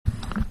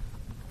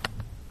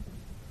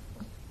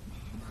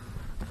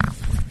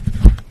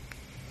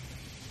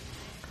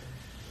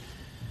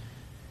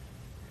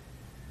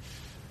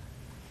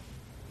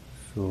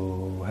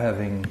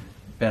having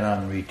been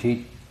on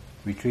retreat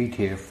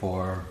here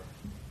for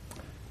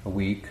a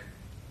week,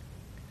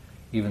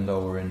 even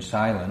though we're in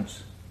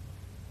silence,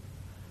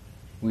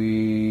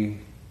 we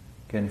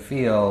can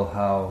feel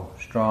how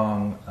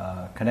strong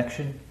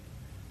connection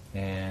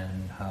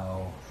and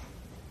how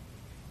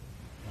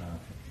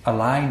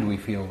aligned we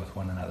feel with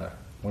one another.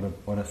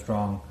 What a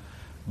strong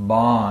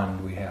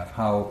bond we have,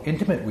 how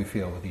intimate we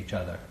feel with each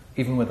other,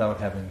 even without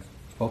having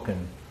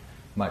spoken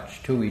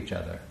much to each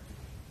other.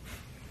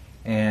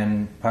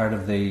 And part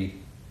of the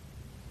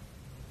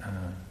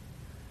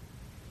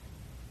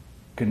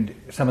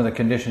some of the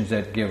conditions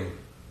that give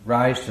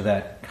rise to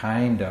that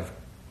kind of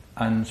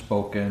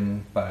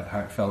unspoken but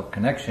heartfelt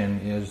connection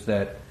is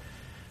that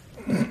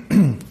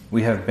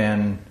we have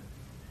been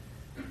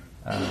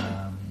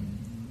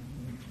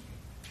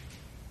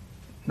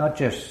not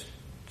just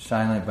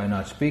silent by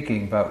not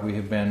speaking, but we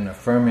have been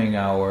affirming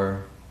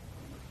our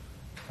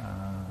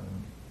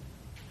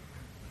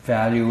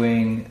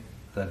valuing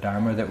the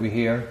Dharma that we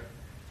hear,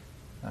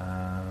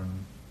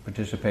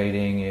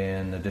 participating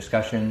in the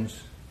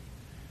discussions,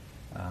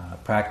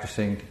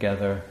 practicing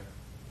together,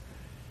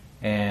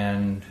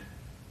 and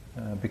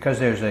because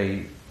there's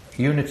a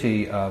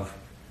unity of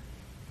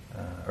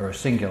or a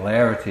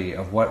singularity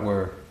of what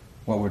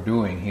we're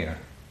doing here,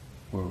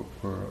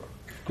 we're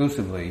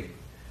exclusively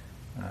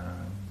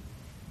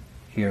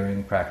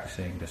hearing,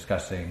 practicing,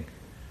 discussing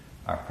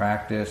our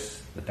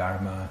practice, the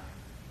Dharma,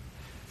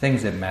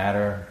 things that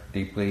matter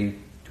deeply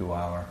to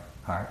our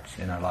hearts,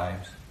 in our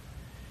lives.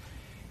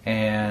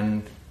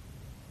 And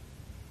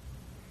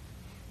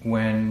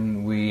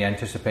when we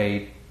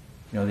anticipate,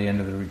 the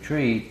end of the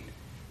retreat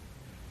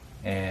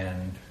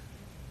and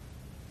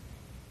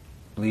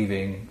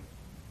leaving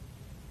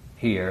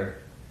here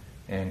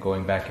and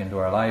going back into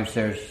our lives,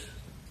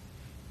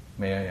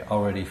 may I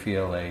already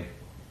feel a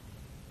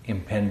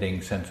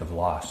impending sense of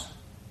loss.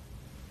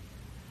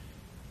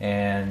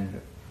 And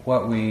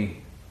what we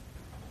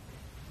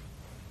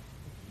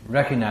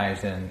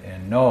recognize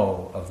and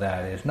know of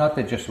that is not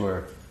that just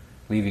we're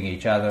leaving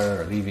each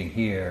other or leaving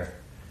here,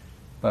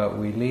 but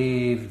we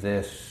leave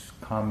this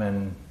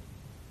common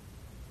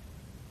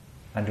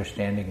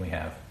understanding we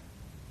have.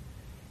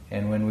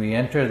 And when we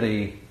enter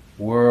the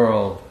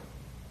world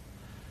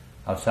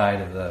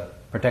outside of the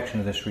protection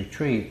of this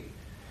retreat,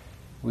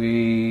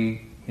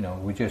 we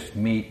just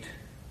meet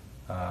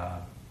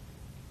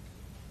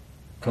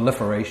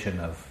proliferation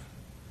of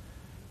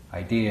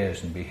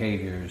ideas and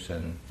behaviors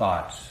and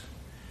thoughts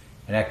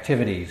and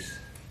activities,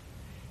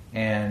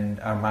 and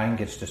our mind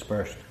gets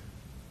dispersed.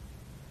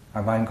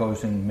 Our mind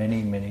goes in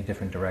many, many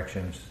different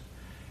directions,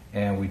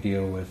 and we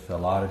deal with a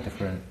lot of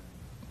different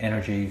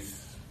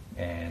energies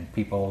and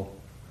people,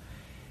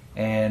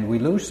 and we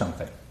lose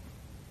something.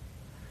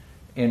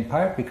 In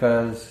part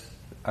because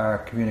our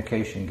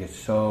communication gets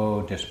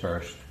so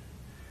dispersed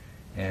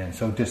and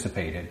so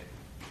dissipated,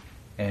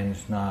 and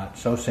it's not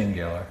so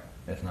singular,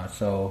 it's not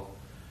so,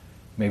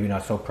 maybe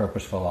not so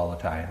purposeful all the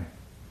time.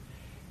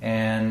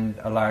 And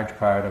a large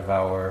part of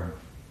our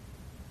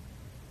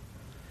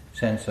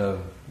sense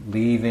of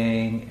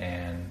leaving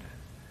and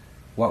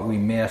what we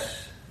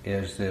miss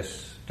is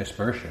this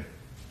dispersion.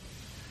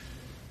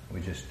 We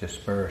just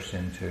disperse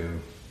into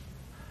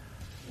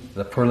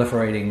the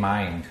proliferating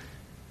mind,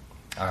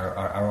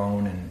 our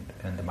own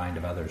and the mind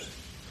of others.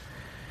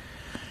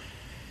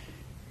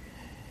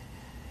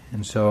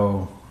 And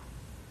so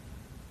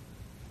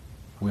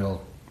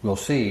we'll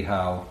see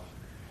how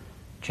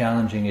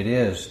challenging it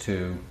is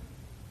to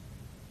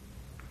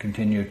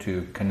continue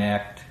to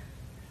connect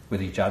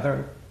with each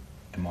other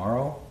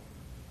tomorrow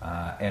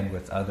and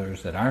with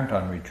others that aren't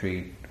on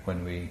retreat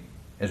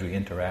as we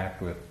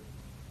interact with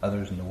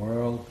others in the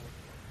world.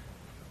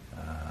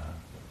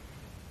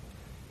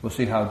 We'll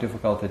see how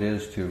difficult it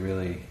is to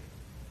really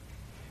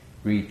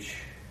reach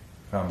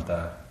from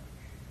the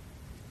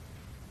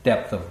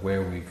depth of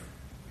where we've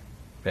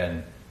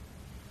been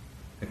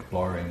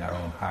exploring our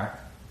own heart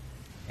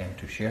and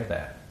to share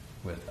that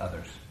with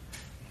others.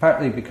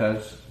 Partly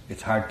because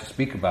it's hard to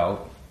speak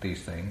about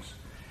these things,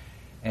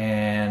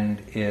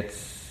 and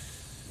it's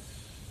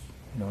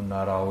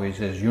not always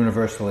as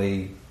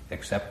universally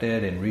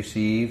accepted and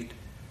received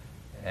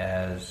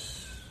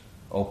as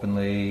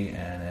openly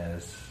and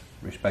as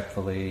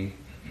respectfully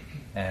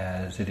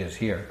as it is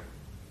here.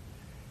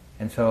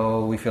 And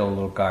so we feel a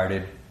little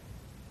guarded,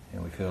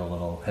 and we feel a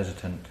little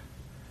hesitant,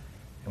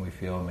 and we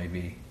feel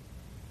maybe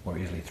more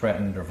easily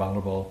threatened or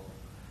vulnerable.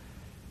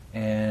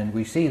 And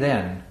we feel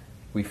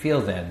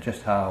then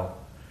just how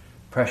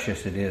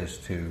precious it is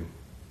to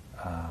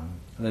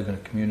live in a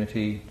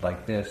community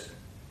like this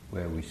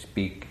where we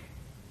speak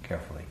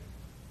carefully.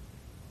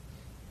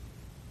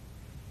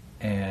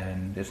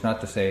 And it's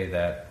not to say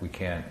that we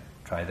can't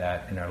try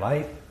that in our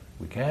life.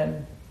 We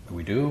can,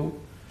 we do,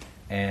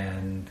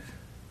 and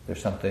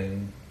there's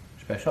something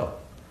special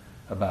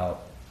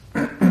about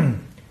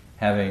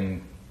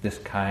having this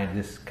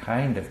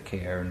kind of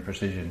care and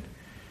precision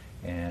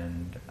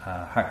and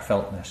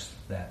heartfeltness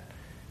that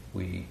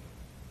we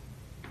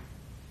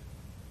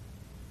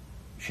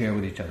share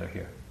with each other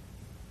here.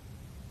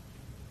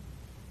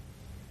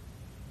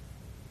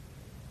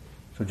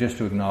 So just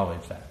to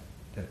acknowledge that.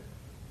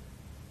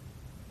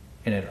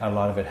 And a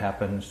lot of it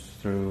happens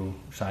through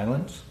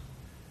silence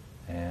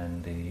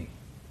and the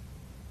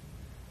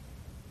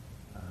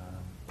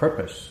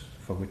purpose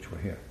for which we're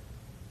here.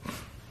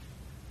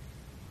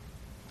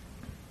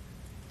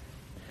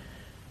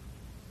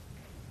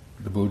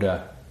 The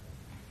Buddha,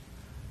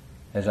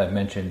 as I've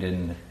mentioned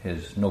in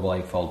his Noble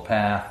Eightfold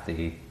Path,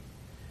 the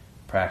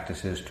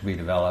practices to be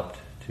developed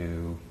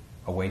to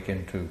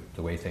awaken to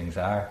the way things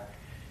are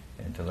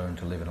and to learn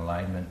to live in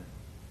alignment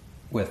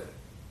with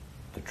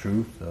the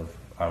truth of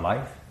our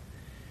life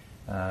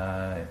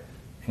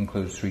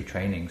includes 3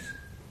 trainings.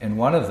 And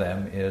one of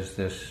them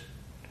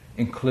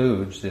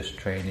includes this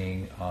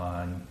training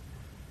on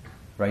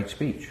right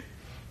speech.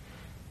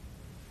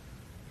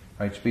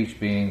 Right speech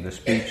being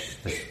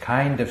the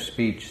kind of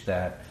speech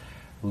that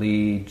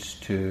leads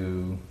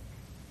to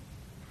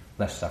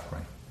less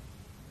suffering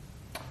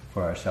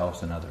for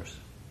ourselves and others.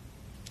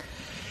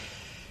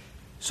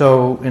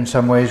 So, in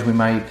some ways, we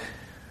might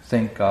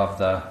think of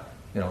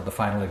the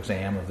final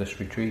exam of this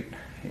retreat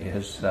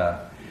is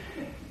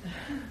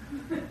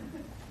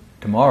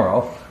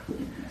tomorrow,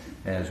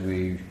 as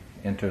we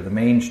enter the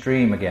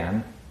mainstream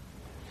again.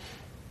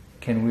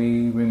 Can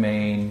we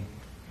remain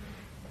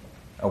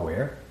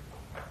aware?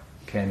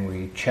 Can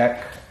we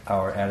check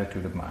our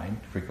attitude of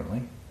mind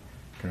frequently?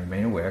 Can we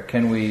remain aware?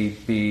 Can we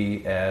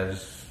be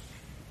as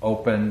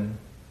open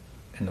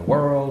in the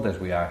world as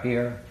we are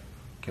here?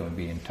 Can we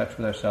be in touch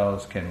with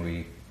ourselves? Can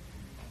we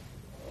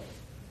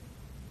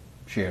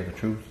share the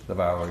truth of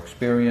our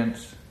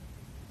experience?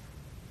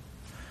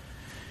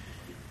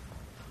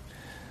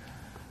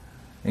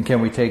 And can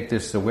we take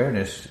this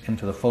awareness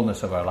into the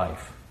fullness of our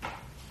life?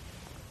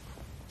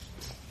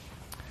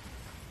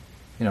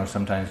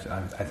 Sometimes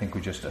I think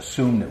we just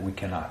assume that we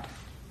cannot.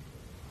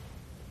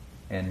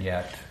 And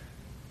yet,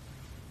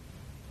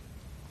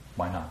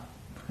 why not?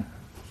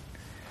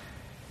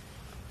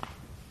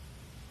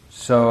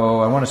 So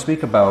I want to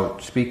speak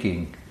about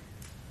speaking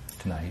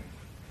tonight.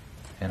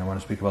 And I want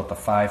to speak about the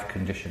 5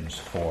 conditions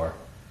for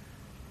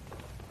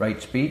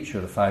right speech, or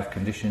the 5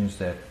 conditions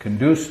that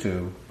conduce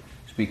to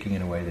speaking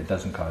in a way that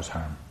doesn't cause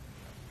harm.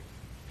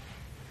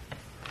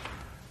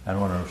 I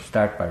want to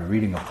start by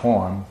reading a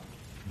poem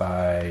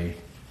by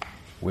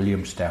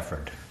William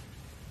Stafford,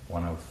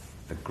 one of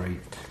the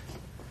great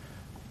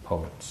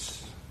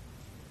poets.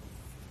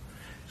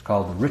 It's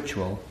called The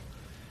Ritual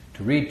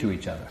to Read to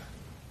Each Other.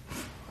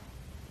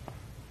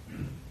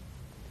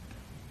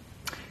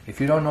 If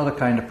you don't know the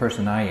kind of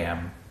person I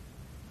am,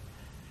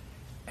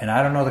 and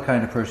I don't know the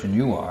kind of person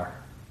you are,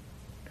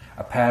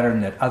 a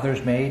pattern that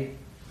others made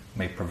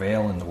may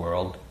prevail in the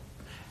world,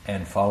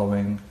 and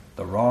following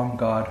the wrong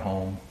God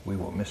home, we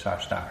will miss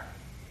our star.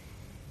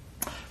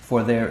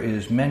 For there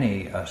is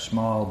many a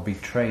small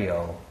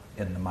betrayal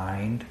in the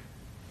mind,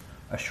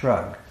 a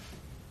shrug,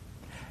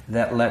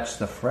 that lets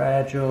the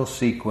fragile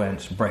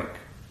sequence break,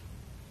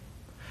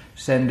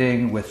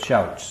 sending with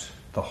shouts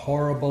the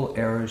horrible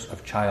errors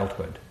of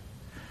childhood,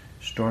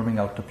 storming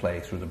out to play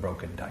through the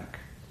broken dike.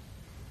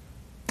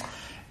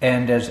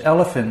 And as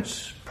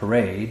elephants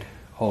parade,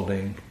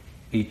 holding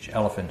each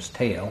elephant's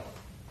tail,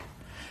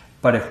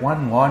 but if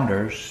one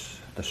wanders,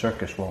 the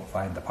circus won't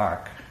find the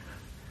park.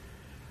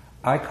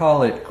 I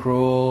call it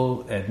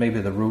cruel, and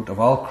maybe the root of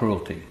all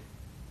cruelty,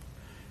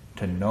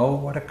 to know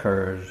what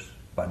occurs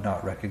but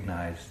not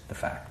recognize the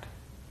fact.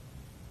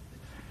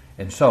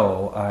 And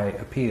so I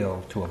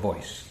appeal to a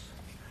voice,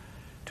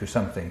 to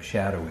something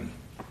shadowy,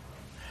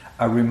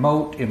 a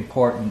remote,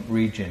 important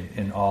region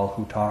in all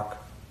who talk.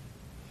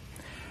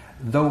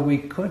 Though we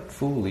could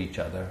fool each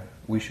other,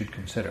 we should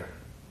consider,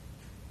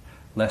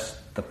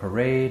 lest the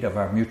parade of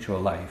our mutual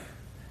life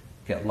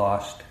get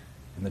lost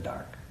in the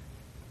dark.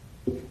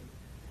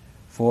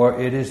 For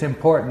it is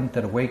important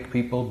that awake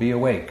people be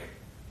awake,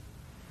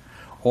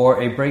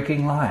 or a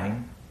breaking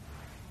line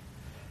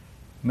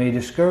may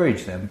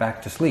discourage them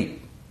back to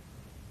sleep.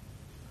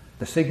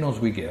 The signals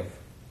we give,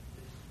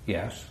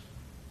 yes,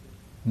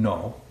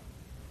 no,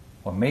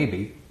 or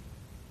maybe,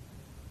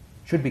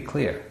 should be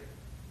clear.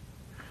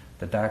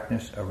 The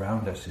darkness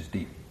around us is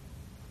deep.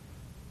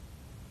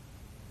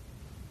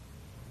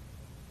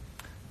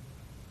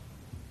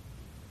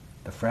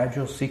 The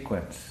fragile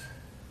sequence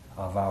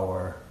of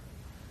our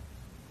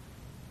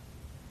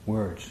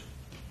words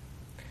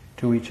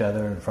to each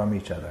other and from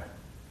each other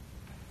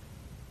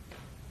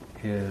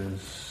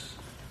is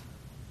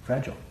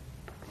fragile.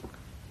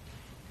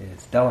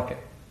 It's delicate.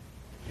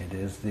 It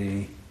is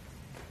the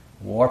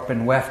warp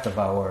and weft of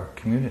our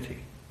community,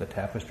 the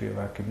tapestry of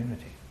our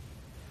community.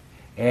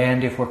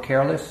 And if we're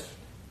careless,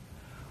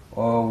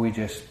 or we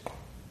just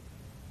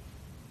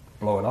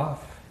blow it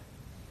off,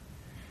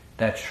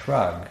 that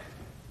shrug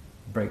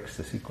breaks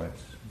the sequence,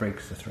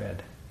 breaks the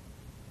thread.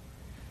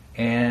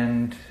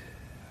 And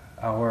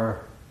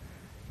our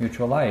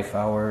mutual life,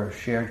 our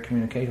shared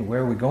communication,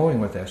 where are we going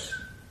with this,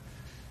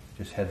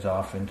 just heads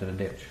off into the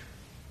ditch,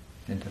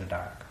 into the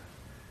dark,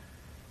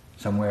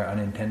 somewhere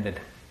unintended.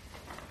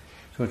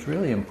 So it's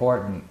really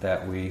important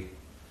that we,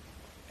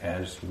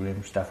 as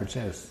William Stafford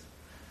says,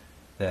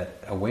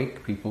 that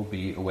awake people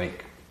be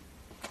awake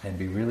and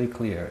be really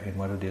clear in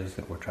what it is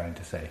that we're trying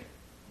to say.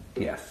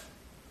 Yes.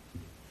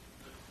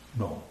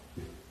 No.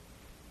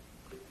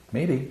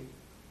 Maybe.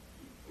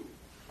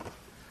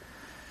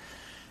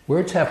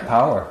 Words have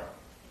power.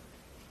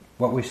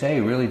 What we say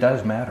really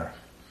does matter.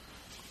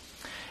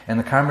 And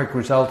the karmic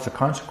results, the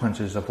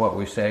consequences of what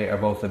we say are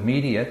both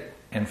immediate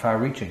and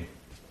far-reaching.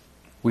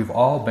 We've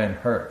all been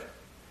hurt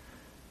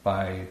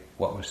by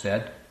what was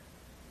said,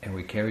 and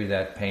we carry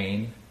that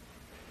pain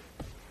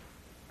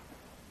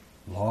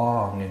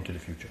long into the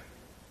future.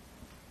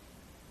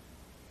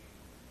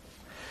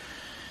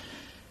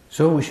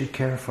 So we should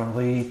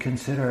carefully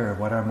consider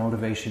what our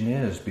motivation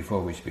is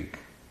before we speak.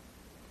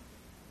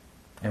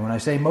 And when I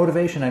say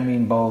motivation, I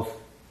mean both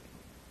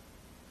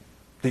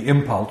the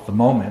impulse, the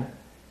moment,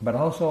 but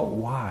also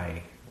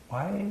why.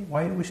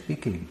 Why are we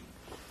speaking?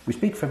 We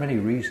speak for many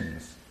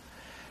reasons.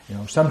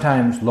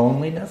 Sometimes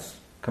loneliness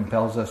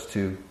compels us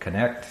to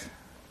connect,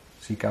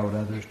 seek out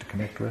others to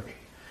connect with.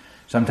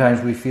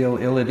 Sometimes we feel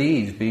ill at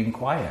ease being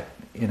quiet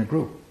in a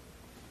group.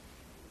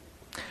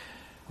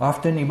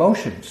 Often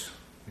emotions,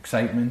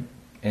 excitement,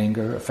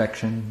 anger,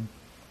 affection,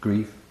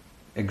 grief,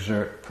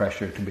 exert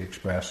pressure to be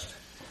expressed.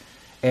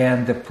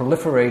 And the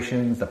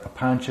proliferations, the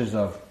papanchas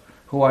of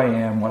who I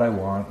am, what I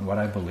want, and what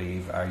I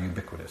believe are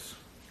ubiquitous.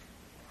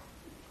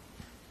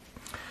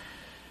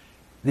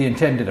 The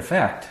intended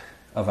effect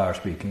of our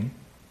speaking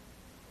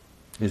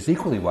is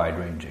equally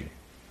wide-ranging.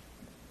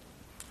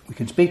 We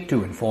can speak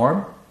to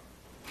inform,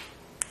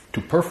 to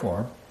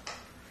perform,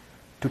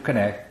 to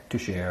connect, to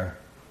share,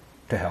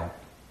 to help,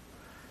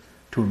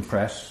 to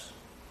impress,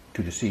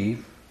 to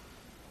deceive,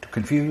 to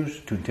confuse,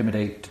 to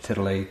intimidate, to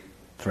titillate,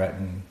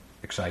 threaten,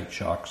 excite,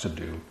 shock,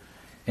 subdue,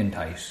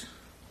 entice,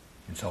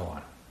 and so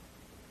on.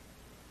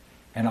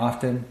 And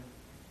often,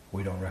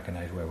 we don't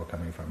recognize where we're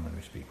coming from when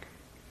we speak.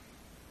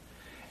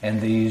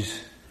 And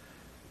these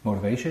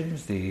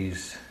motivations,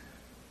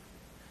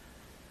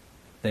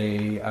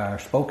 they are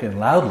spoken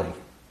loudly,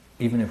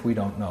 even if we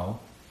don't know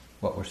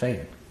what we're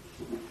saying,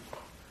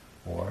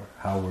 or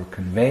how we're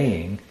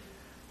conveying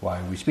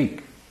why we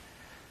speak.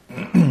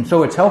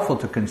 So it's helpful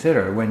to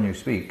consider when you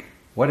speak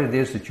what it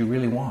is that you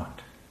really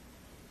want.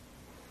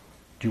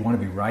 Do you want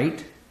to be right?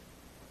 Do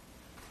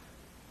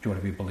you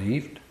want to be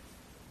believed?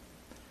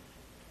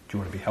 Do you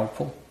want to be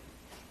helpful?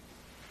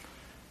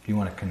 Do you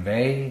want to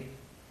convey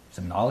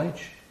some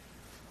knowledge?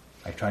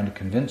 Are you trying to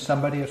convince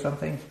somebody of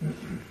something?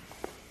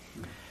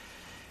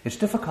 It's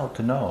difficult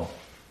to know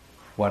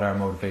what our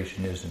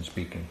motivation is in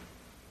speaking.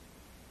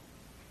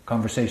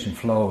 Conversation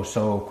flows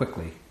so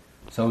quickly,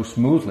 so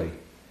smoothly,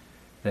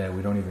 that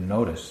we don't even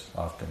notice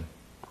often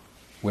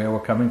where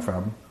we're coming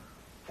from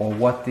or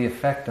what the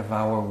effect of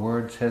our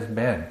words has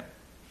been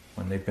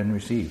when they've been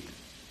received.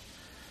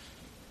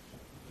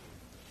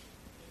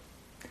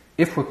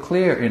 If we're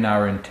clear in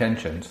our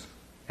intentions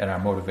and our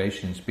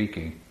motivation in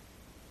speaking,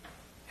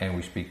 and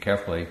we speak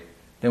carefully,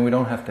 then we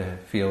don't have to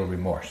feel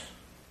remorse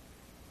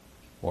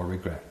or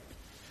regret.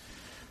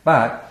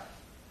 But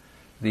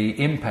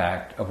the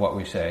impact of what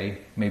we say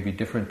may be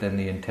different than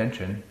the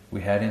intention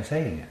we had in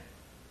saying it.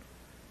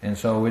 And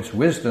so it's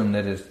wisdom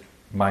that is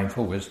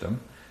mindful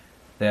wisdom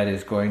that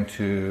is going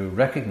to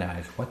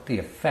recognize what the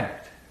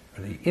effect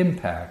or the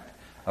impact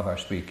of our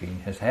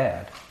speaking has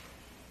had,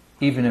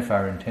 even if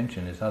our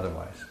intention is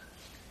otherwise.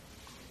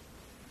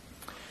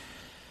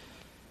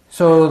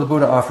 So the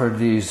Buddha offered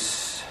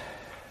these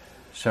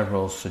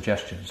several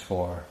suggestions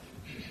for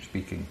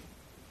speaking.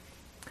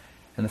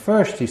 And the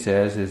first, he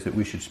says, is that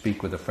we should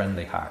speak with a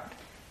friendly heart,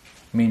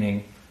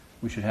 meaning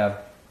we should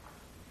have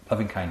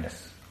loving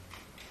kindness,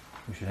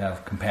 we should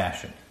have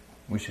compassion,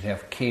 we should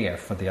have care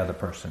for the other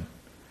person.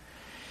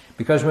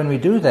 Because when we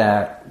do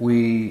that,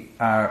 we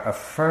are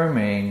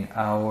affirming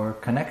our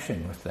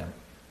connection with them.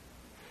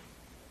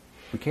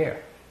 We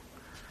care.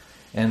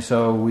 And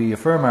so we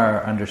affirm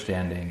our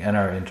understanding and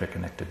our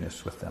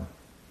interconnectedness with them.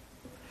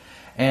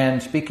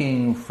 And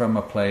speaking from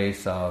a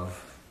place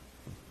of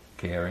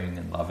caring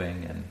and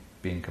loving and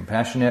being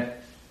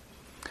compassionate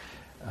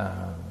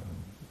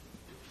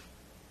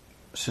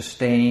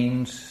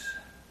sustains,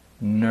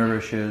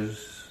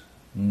 nourishes,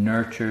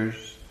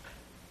 nurtures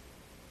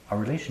our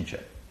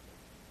relationship.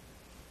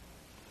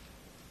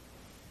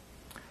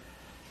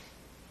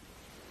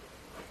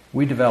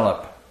 We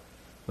develop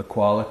the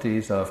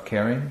qualities of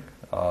caring,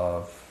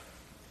 of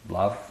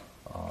love,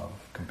 of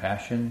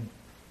compassion,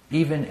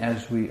 even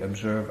as we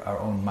observe our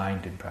own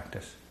mind in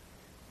practice.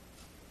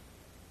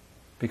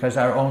 Because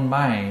our own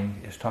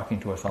mind is talking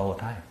to us all the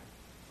time.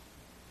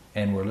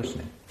 And we're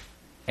listening.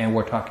 And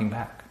we're talking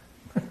back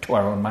to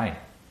our own mind.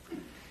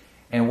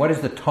 And what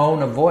is the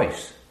tone of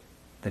voice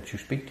that you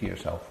speak to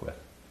yourself with?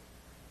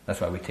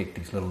 That's why we take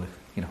these little,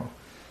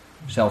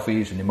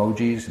 selfies and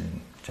emojis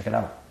and check it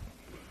out.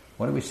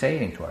 What are we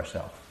saying to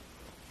ourselves?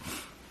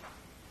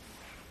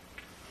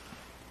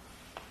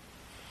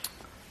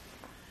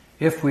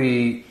 If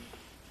we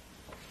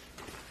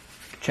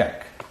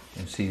check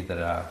and see that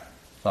our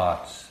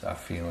thoughts, our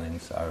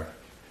feelings, our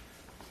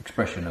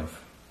expression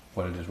of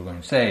what it is we're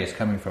going to say is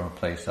coming from a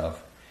place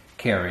of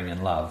caring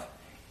and love.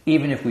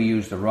 Even if we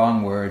use the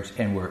wrong words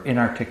and we're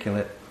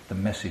inarticulate, the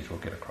message will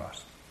get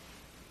across.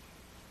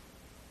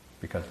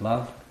 Because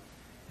love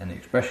and the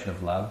expression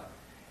of love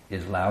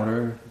is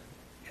louder,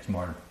 is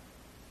more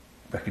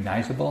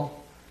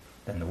recognizable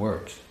than the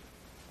words.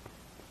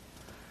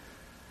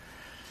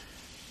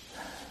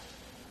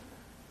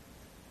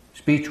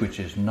 Speech which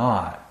is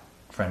not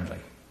friendly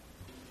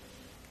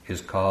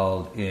is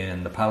called,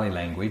 in the Pali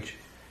language,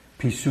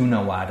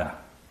 pisunawada.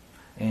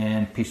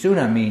 And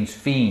pisuna means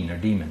fiend or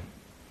demon.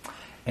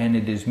 And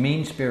it is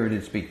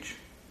mean-spirited speech.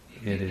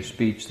 It is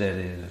speech that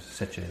is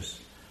such as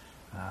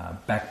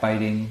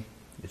backbiting,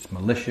 it's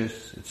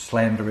malicious, it's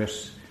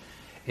slanderous.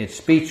 It's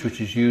speech which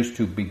is used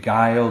to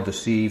beguile,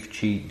 deceive,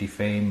 cheat,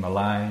 defame,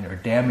 malign, or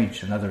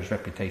damage another's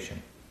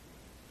reputation.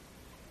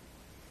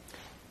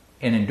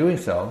 And in doing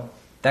so,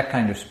 that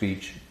kind of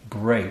speech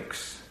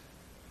breaks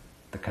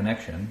the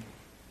connection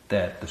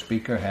that the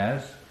speaker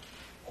has,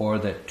 or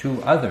that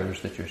two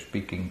others that you're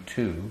speaking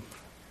to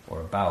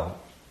or about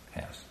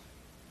has.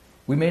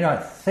 We may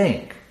not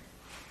think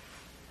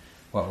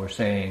what we're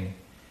saying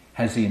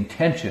has the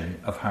intention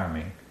of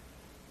harming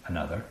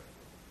another,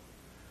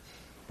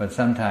 but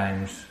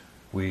sometimes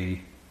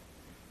we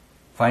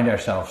find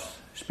ourselves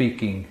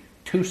speaking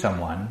to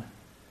someone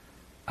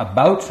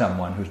about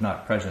someone who's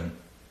not present,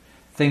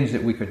 things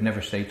that we could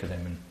never say to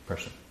them in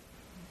person.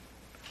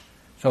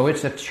 So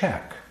it's a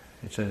check.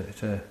 It's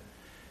a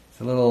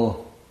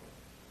little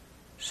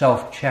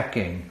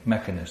self-checking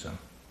mechanism.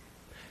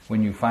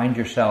 When you find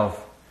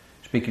yourself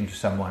speaking to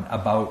someone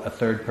about a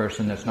third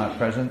person that's not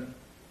present,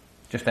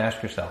 just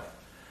ask yourself,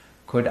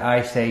 could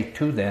I say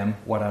to them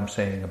what I'm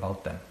saying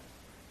about them?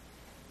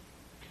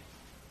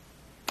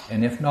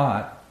 And if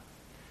not,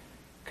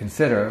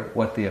 consider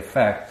what the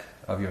effect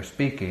of your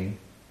speaking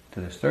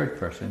to this third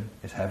person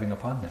is having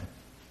upon them.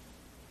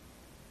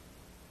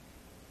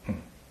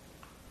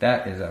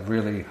 That is a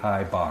really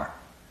high bar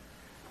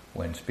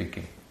when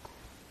speaking.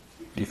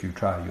 If you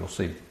try, you'll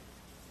see.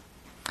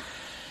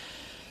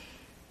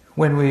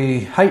 When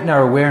we heighten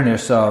our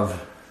awareness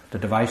of the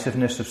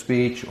divisiveness of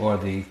speech or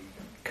the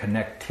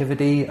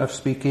connectivity of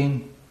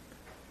speaking,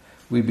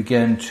 we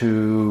begin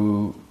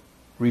to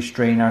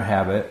restrain our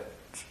habit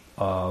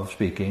of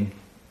speaking,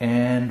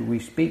 and we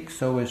speak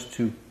so as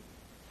to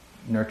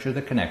nurture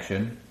the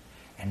connection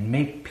and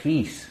make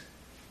peace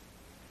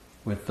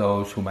with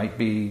those who might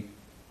be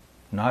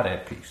not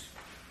at peace,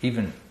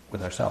 even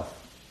with ourselves.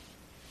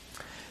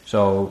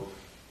 So,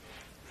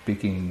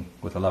 speaking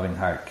with a loving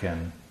heart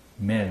can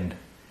mend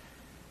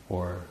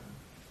or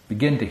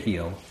begin to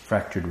heal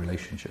fractured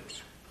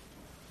relationships.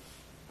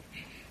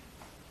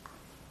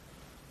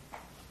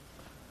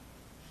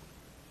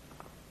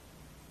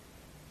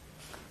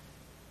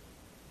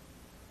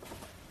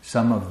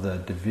 Some of the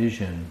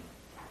division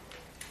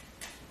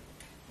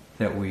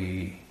that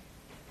we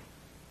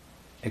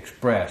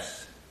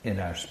express in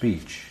our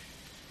speech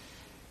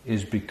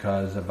is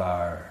because of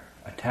our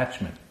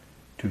attachment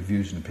to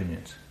views and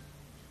opinions,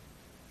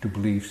 to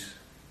beliefs,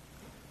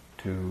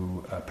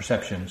 to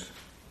perceptions.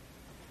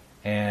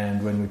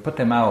 And when we put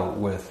them out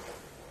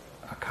with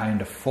a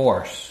kind of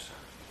force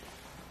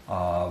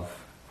of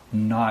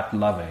not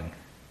loving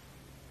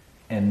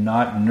and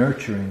not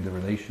nurturing the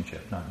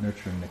relationship, not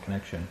nurturing the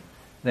connection,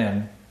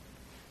 then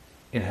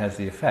it has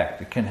the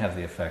effect, it can have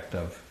the effect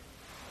of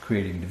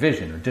creating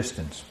division or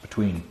distance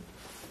between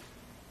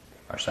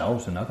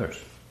ourselves and others.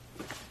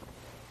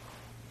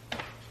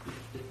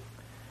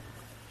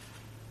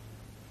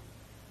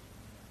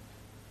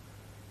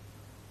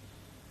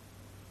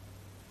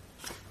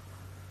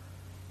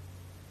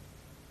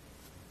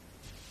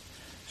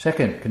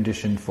 Second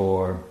condition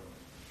for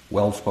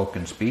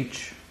well-spoken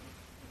speech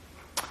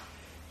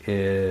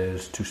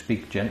is to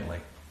speak gently,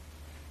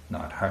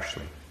 not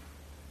harshly.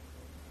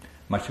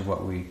 Much of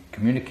what we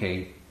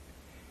communicate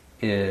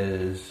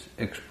is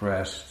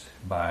expressed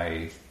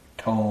by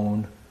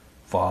tone,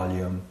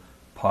 volume,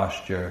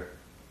 posture,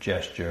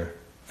 gesture,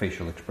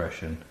 facial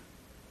expression,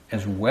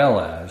 as well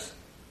as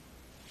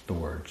the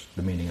words,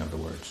 the meaning of the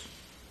words.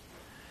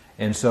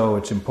 And so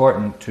it's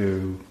important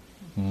to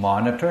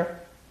monitor,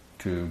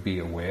 to be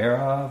aware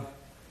of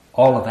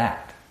all of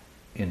that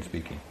in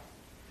speaking.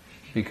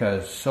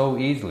 Because so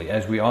easily,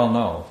 as we all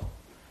know,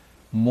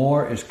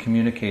 more is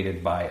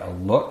communicated by a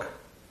look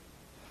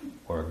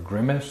or a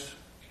grimace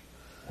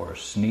or a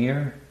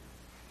sneer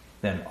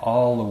than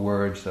all the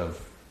words that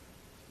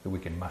we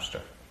can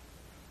muster.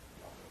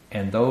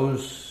 And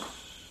those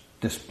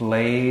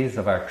displays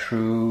of our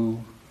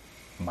true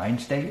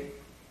mind state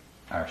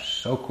are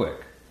so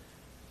quick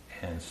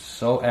and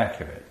so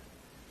accurate,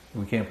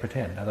 we can't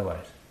pretend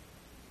otherwise.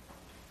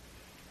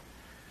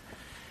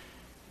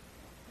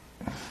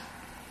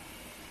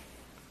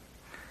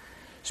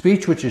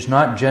 Speech which is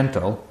not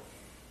gentle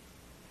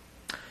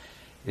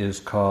is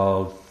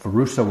called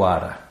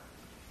farusawada,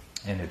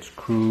 and it's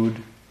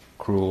crude,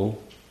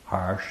 cruel,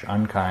 harsh,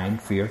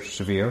 unkind, fierce,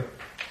 severe.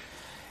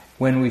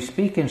 When we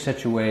speak in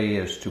such a way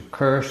as to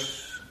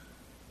curse,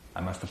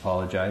 I must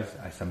apologize,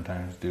 I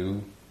sometimes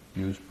do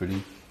use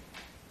pretty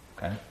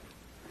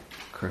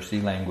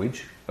cursy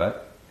language,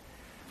 but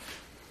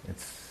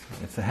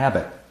it's a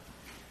habit,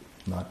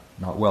 not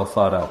well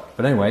thought out.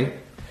 But anyway,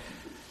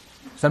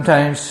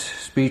 sometimes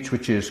speech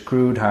which is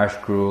crude, harsh,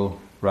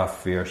 cruel,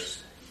 rough,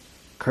 fierce,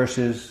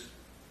 curses,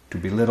 to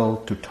belittle,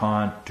 to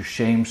taunt, to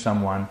shame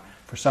someone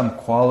for some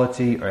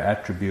quality or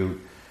attribute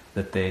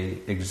that they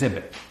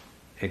exhibit.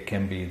 It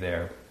can be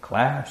their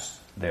class,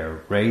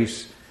 their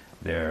race,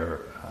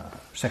 their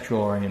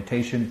sexual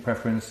orientation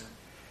preference.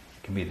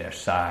 It can be their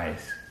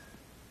size,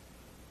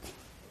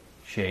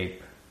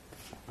 shape,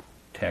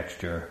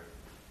 texture,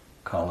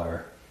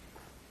 color.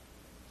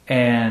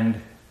 And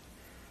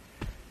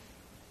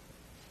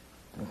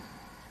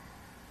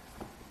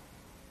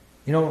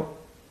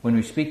when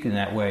we speak in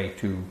that way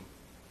to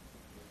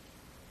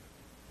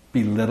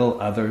belittle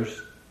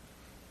others,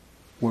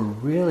 we're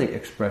really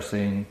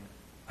expressing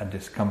a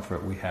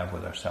discomfort we have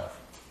with ourselves.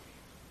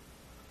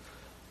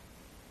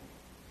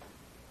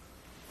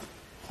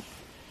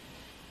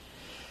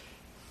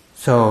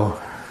 So,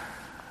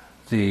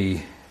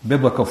 the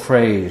biblical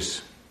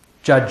phrase,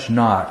 "judge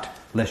not,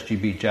 lest ye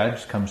be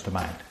judged," comes to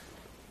mind.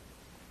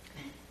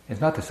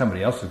 It's not that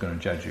somebody else is going to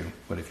judge you,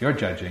 but if you're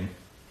judging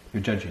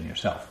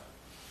yourself.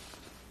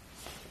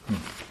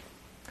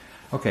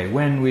 Okay,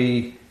 when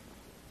we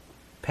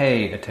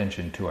pay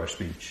attention to our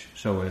speech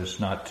so as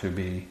not to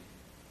be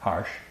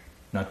harsh,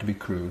 not to be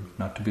crude,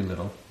 not to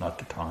belittle, not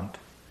to taunt,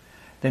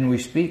 then we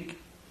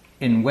speak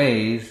in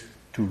ways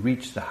to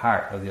reach the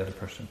heart of the other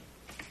person.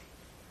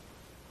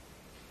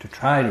 To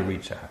try to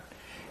reach out.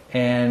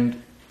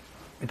 And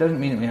it doesn't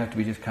mean that we have to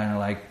be just kind of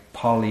like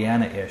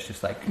Pollyanna-ish,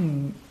 just like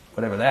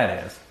whatever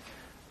that is.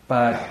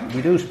 But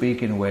we do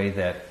speak in a way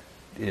that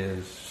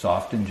is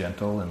soft and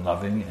gentle and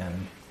loving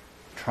and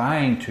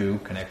trying to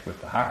connect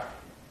with the heart.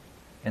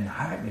 And the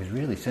heart is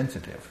really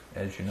sensitive,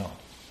 as you know.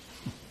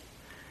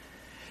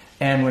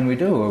 And when we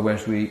do, or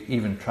as we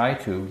even try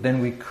to, then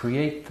we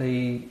create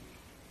the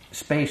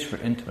space for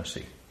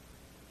intimacy.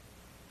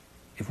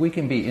 If we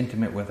can be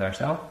intimate with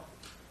ourselves,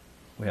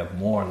 we have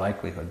more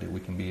likelihood that we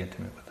can be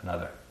intimate with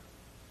another.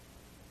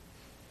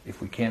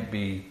 If we can't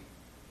be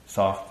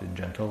soft and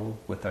gentle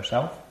with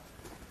ourselves,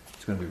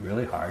 it's going to be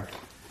really hard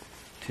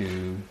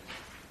to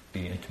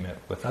be intimate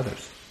with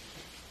others.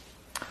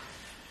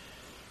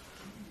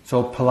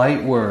 So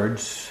polite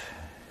words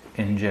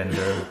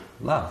engender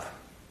love,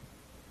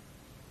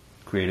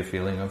 create a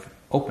feeling of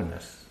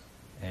openness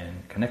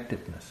and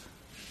connectedness,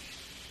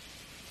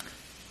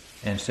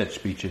 and such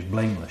speech is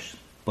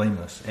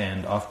blameless,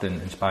 and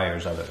often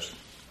inspires others.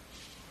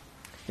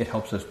 It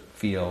helps us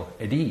feel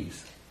at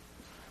ease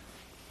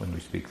when we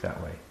speak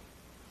that way.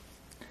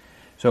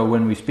 So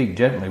when we speak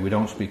gently, we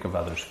don't speak of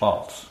others'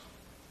 faults.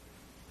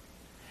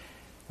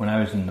 When I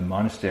was in the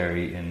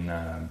monastery in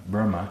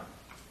Burma,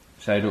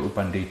 Sayadaw U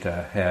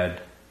Pandita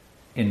had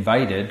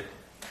invited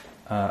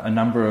a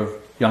number of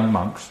young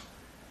monks.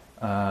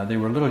 They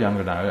were a little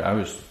younger than I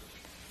was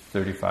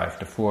 35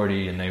 to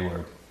 40, and they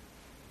were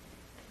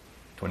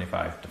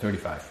 25 to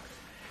 35.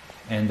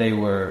 And they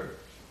were,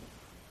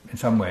 in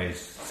some ways,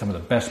 some of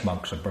the best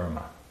monks of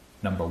Burma.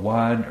 Number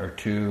 1 or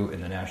 2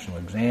 in the national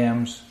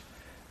exams.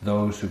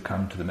 Those who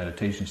come to the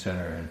meditation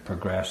center and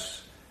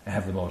progress and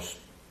have the most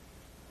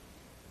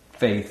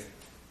faith,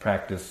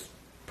 practice,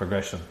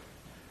 progress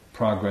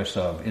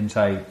of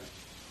insight.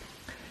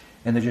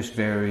 And they're just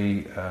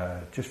very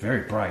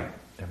bright.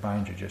 Their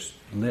minds are just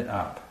lit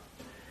up.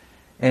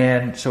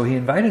 And so he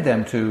invited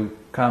them to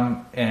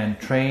come and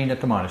train at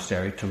the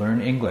monastery to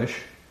learn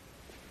English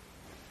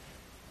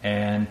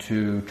and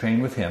to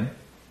train with him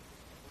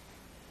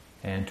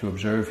and to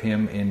observe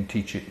him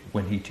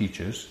when he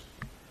teaches.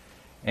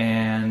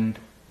 And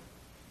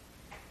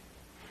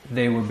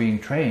they were being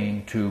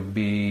trained to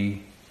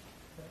be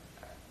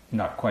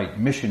not quite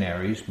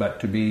missionaries,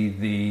 but to be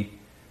the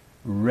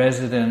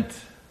resident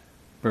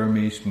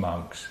Burmese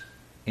monks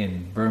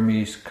in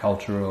Burmese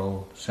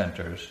cultural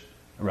centers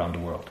around the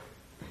world.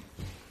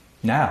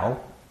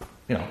 Now,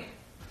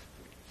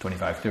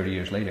 25, 30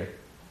 years later,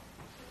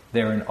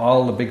 they're in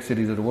all the big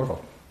cities of the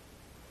world.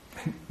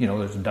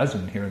 There's a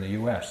dozen here in the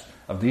U.S.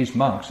 of these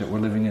monks that were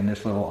living in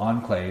this little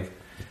enclave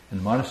in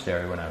the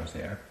monastery when I was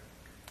there.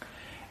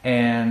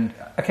 And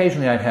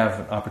occasionally I'd have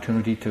an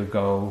opportunity to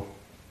go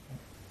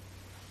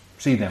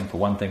see them for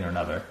one thing or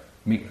another,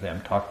 meet with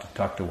them,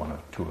 talk to one or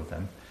two of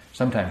them,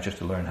 sometimes just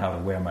to learn how to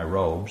wear my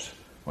robes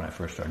when I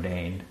first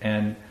ordained,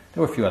 and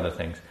there were a few other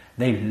things.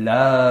 They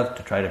loved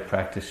to try to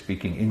practice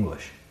speaking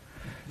English.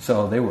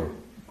 So they were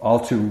all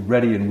too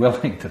ready and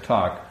willing to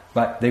talk,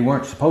 but they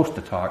weren't supposed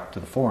to talk to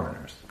the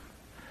foreigners.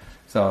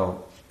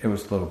 So it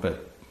was a little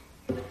bit...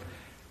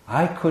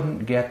 I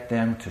couldn't get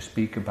them to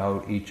speak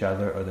about each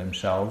other or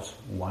themselves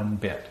one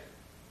bit.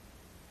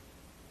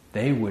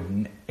 They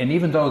wouldn't, and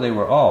even though they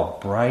were all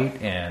bright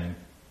and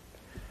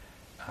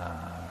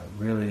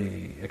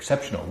really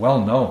exceptional, well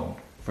known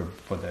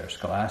for their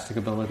scholastic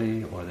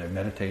ability or their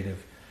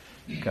meditative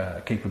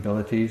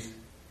capabilities,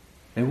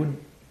 they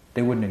wouldn't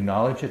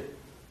acknowledge it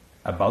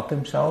about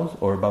themselves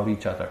or about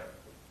each other.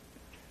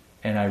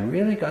 And I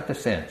really got the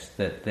sense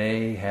that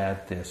they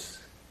had this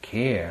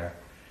care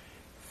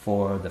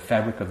for the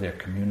fabric of their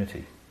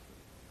community,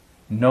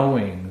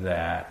 knowing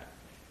that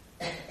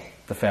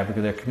the fabric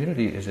of their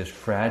community is as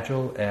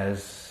fragile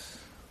as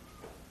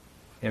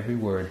every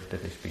word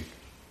that they speak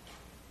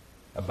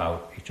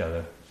about each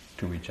other,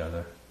 to each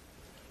other.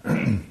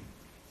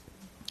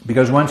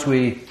 Because once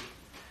we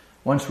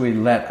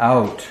let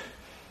out,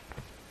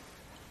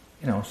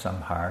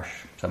 some harsh,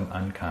 some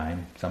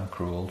unkind, some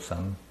cruel,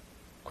 some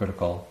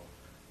critical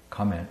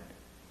comment,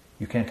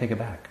 you can't take it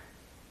back.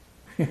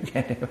 You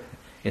can't take it back.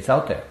 It's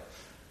out there.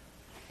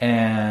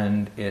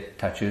 And it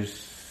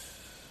touches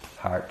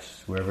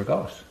hearts wherever it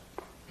goes.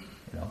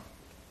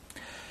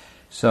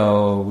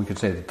 So we could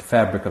say that the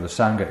fabric of the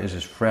Sangha is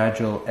as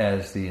fragile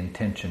as the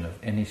intention of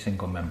any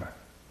single member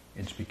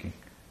in speaking.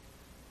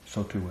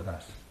 So too with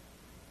us.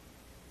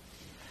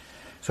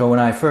 So when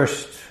I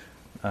first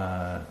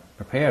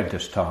prepared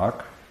this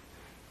talk,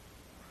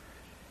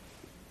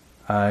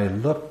 I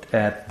looked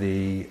at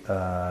the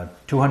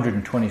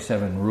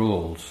 227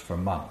 rules for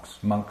monks.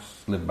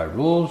 Monks live by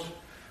rules.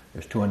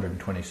 There's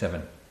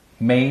 227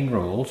 main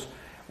rules,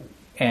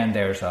 and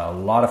there's a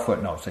lot of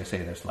footnotes. They say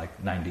there's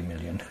like 90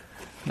 million,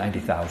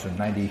 90,000,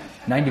 90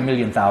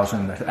 million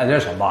thousand.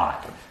 There's a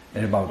lot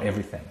about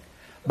everything.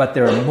 But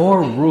there are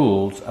more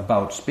rules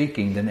about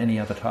speaking than any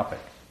other topic.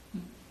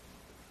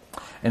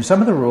 And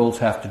some of the rules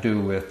have to do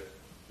with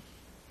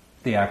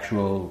the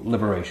actual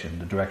liberation,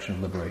 the direction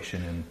of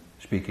liberation in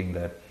speaking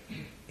that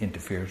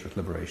interferes with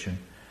liberation.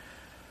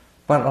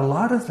 But a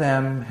lot of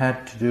them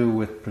had to do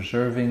with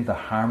preserving the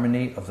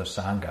harmony of the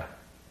Sangha.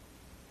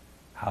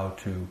 How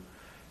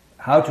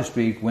to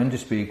speak, when to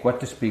speak, what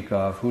to speak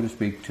of, who to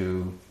speak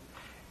to,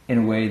 in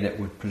a way that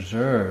would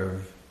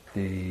preserve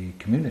the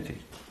community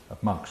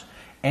of monks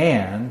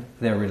and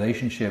their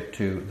relationship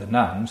to the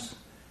nuns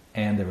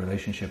and their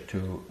relationship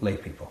to lay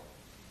people.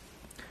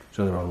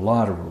 So there are a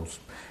lot of rules.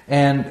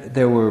 And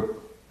there were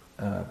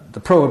the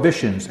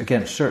prohibitions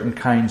against certain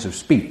kinds of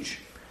speech,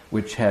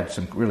 which had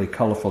some really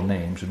colorful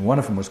names, and one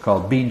of them was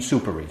called bean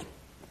soupery.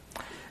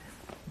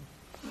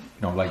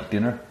 Like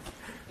dinner?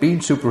 Bean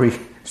soupery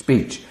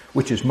speech,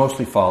 which is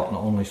mostly false and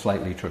only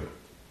slightly true.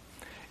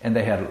 And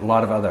they had a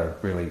lot of other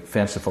really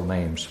fanciful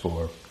names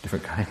for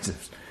different kinds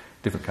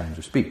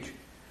of speech.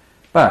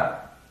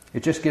 But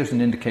it just gives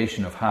an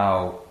indication of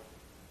how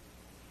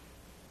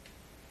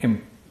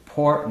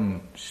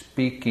important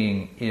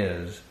speaking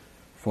is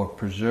for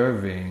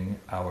preserving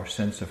our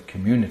sense of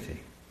community,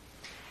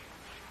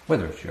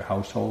 whether it's your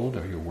household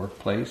or your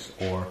workplace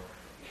or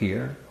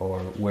here or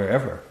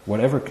wherever,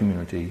 whatever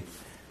community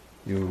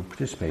you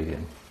participate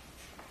in.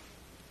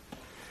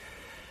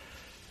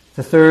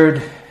 The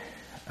third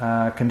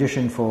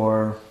condition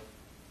for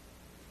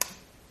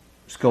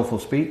skillful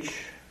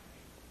speech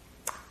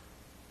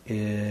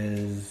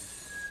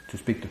is to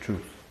speak the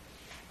truth.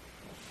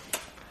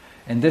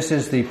 And this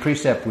is the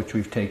precept which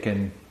we've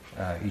taken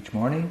each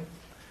morning.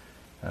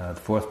 The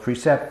fourth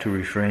precept, to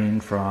refrain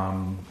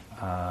from,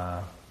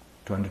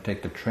 to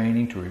undertake the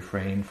training to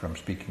refrain from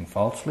speaking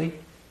falsely.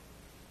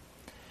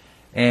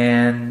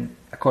 And,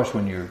 of course,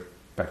 when you're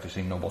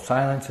practicing noble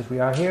silence, as we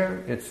are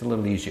here, it's a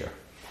little easier.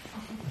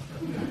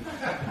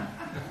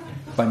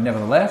 But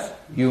nevertheless,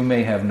 you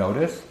may have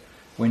noticed,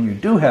 when you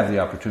do have the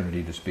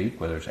opportunity to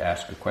speak, whether it's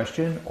ask a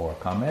question or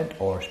comment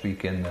or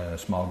speak in a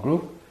small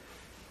group,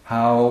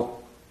 how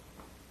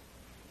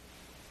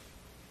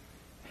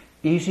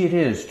easy it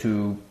is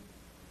to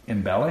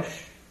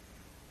embellish,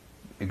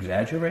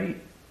 exaggerate,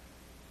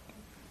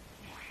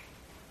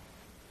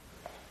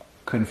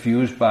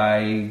 confused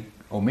by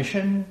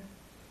omission,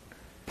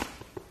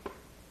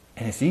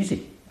 and it's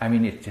easy. I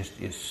mean, it just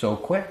is so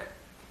quick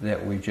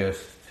that we don't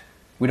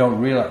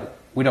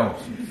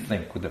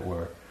think that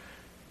we're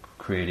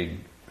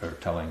creating or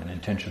telling an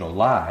intentional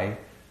lie,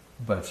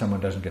 but someone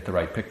doesn't get the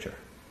right picture.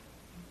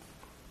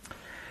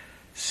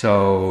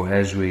 So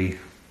as we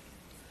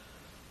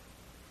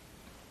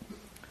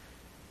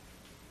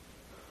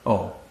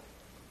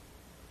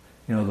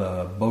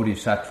the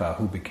Bodhisattva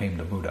who became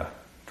the Buddha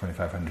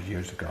 2,500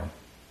 years ago.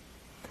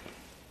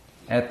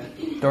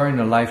 During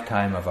the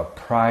lifetime of a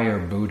prior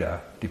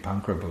Buddha,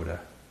 Dipankara Buddha,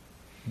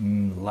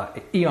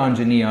 eons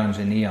and eons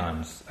and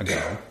eons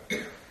ago,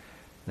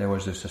 there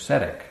was this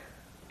ascetic,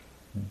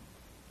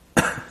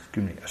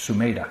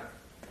 Sumedha.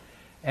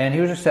 And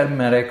he was a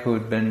ascetic who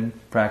had been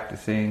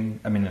practicing,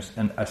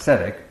 an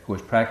ascetic who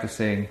was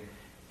practicing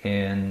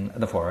in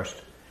the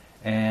forest.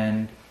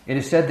 And it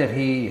is said that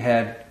he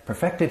had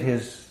perfected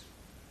his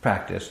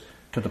practice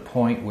to the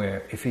point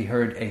where if he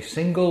heard a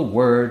single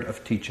word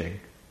of teaching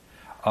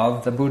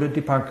of the Buddha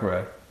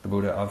Dipankara, the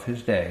Buddha of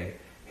his day,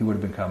 he would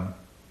have become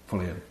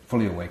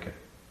fully awakened.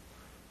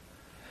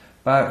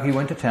 But he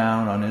went to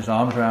town on his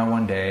alms round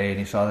one day and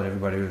he saw that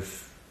everybody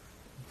was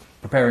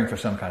preparing for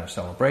some kind of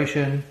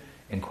celebration,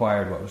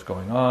 inquired what was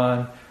going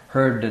on,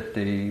 heard that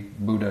the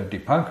Buddha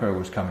Dipankara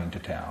was coming to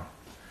town.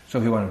 So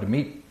he wanted to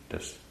meet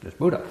this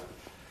Buddha.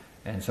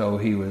 And so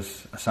he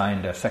was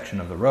assigned a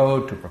section of the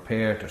road to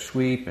prepare, to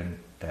sweep, and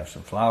to have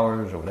some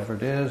flowers or whatever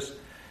it is.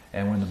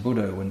 And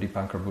when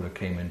Dipankara Buddha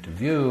came into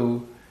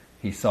view,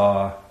 he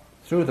saw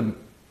through the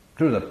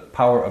through the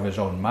power of his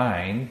own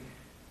mind,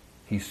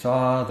 he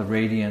saw the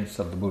radiance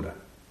of the Buddha.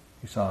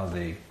 He saw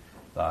the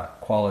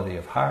quality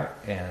of heart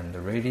and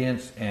the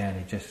radiance, and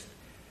he just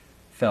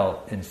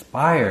felt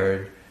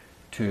inspired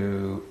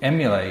to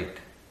emulate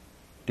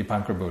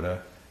Dipankara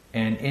Buddha,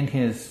 and in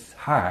his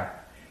heart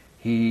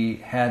he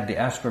had the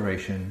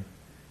aspiration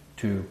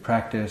to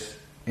practice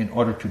in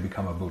order to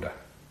become a Buddha.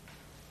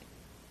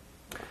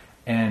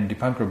 And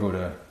Dipankara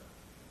Buddha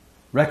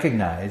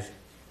recognized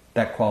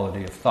that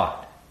quality of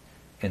thought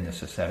in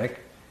this ascetic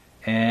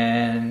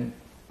and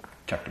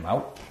checked him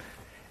out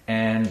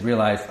and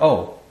realized,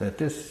 that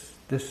this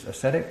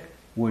ascetic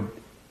would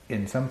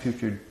in some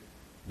future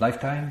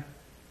lifetime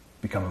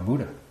become a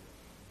Buddha.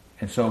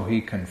 And so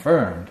he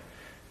confirmed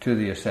to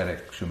the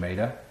ascetic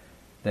Sumedha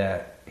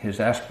that his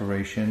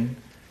aspiration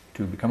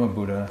to become a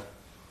Buddha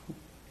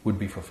would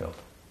be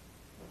fulfilled.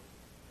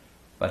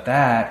 But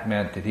that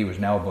meant that he was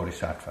now a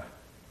bodhisattva.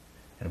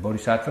 And a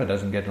bodhisattva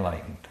doesn't get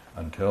enlightened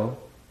until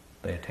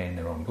they attain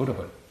their own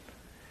Buddhahood.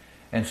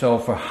 And so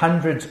for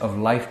hundreds of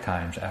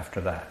lifetimes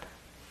after that,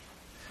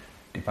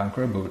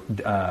 Dipankara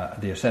Buddha,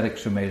 the ascetic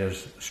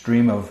Sumedha's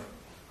stream of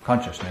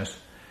consciousness,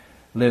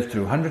 lived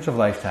through hundreds of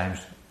lifetimes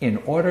in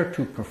order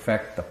to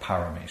perfect the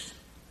paramis,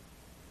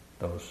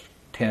 those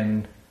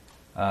 10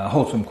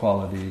 wholesome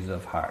qualities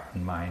of heart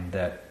and mind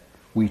that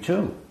we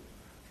too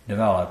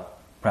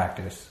develop,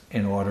 practice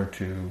in order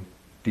to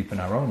deepen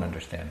our own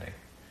understanding.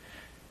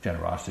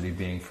 Generosity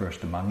being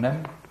first among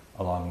them,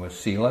 along with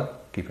sila,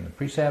 keeping the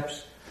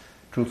precepts,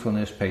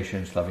 truthfulness,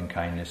 patience, loving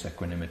kindness,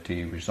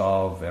 equanimity,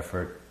 resolve,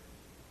 effort,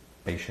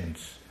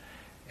 patience,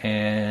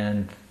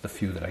 and the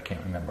few that I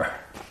can't remember.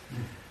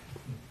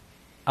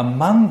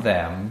 Among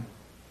them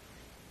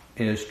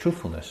is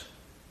truthfulness.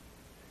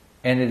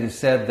 And it is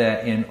said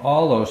that in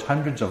all those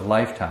hundreds of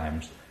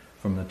lifetimes,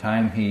 from the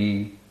time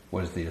he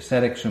was the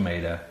ascetic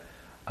Sumedha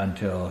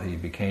until he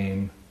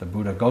became the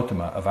Buddha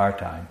Gautama of our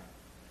time,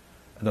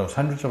 those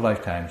hundreds of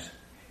lifetimes,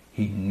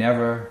 he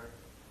never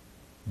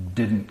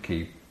didn't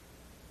keep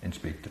and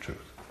speak the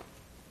truth.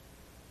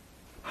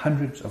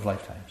 Hundreds of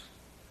lifetimes.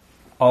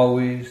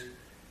 Always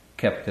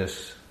kept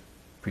this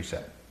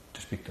precept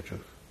to speak the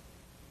truth.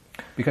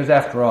 Because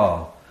after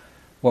all,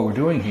 what we're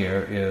doing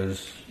here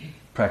is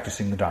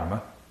practicing the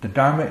Dharma. The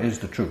Dharma is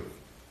the truth.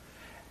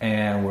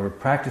 And we're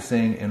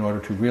practicing in order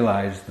to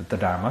realize the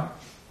Dharma,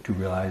 to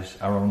realize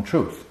our own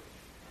truth.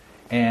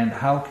 And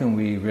how can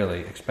we really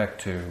expect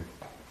to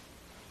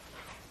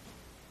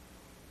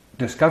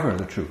discover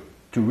the truth,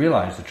 to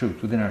realize the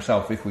truth within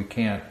ourselves if we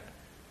can't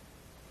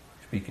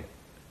speak it?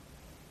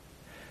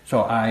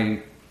 So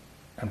I'm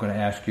going to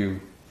ask you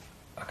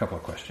a couple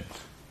of questions.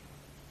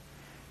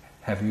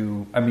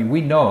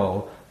 We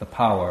know the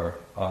power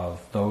of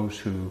those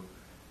who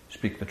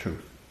speak the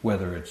truth,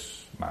 whether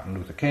it's Martin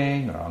Luther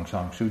King or Aung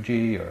San Suu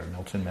Kyi or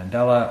Nelson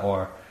Mandela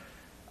or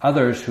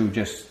others who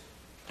just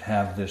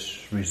have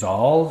this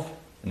resolve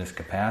and this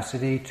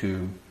capacity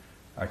to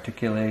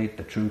articulate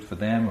the truth for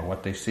them or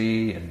what they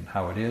see and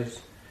how it is.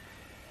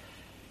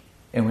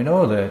 And we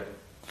know that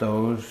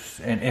those,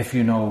 and if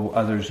you know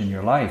others in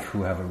your life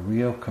who have a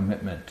real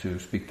commitment to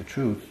speak the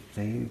truth,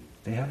 they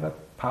have a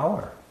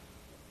power.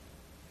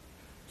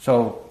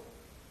 So,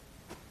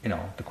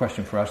 the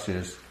question for us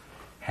is,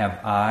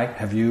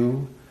 have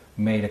you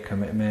made a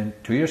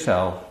commitment to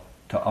yourself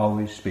to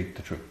always speak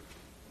the truth?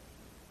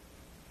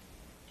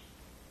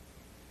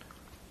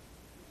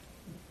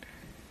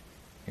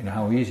 You know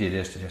how easy it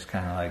is to just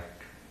kind of like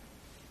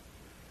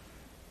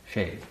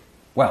shade.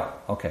 Well,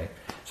 okay.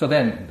 So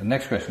then the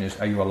next question is,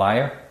 are you a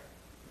liar?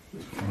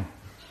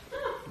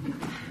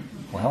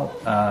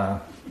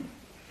 Well,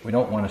 we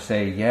don't want to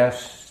say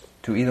yes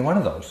to either one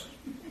of those.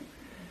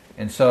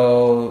 And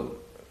so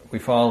we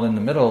fall in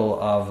the middle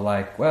of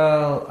like,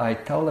 well, I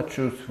tell the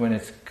truth when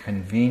it's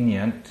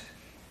convenient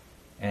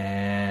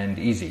and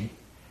easy.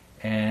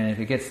 And if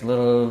it gets a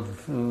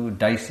little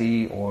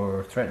dicey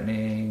or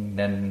threatening,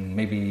 then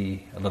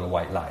maybe a little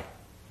white lie.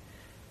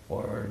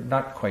 Or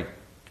not quite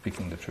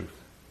speaking the truth.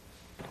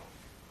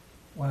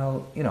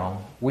 Well,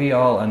 we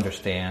all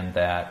understand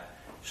that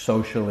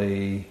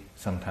socially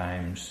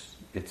sometimes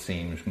it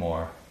seems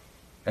more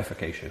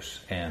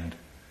efficacious and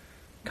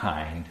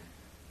kind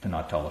to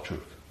not tell the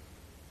truth,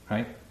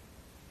 right?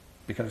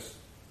 Because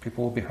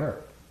people will be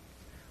hurt,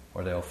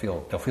 or they'll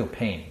feel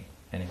pain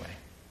anyway.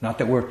 Not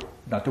that we're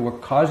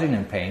causing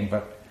them pain,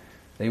 but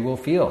they will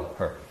feel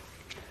hurt.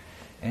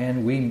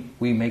 And we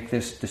make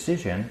this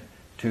decision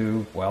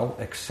to,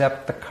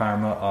 accept the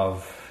karma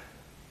of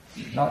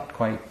not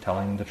quite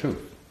telling the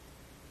truth.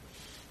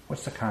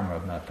 What's the karma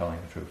of not telling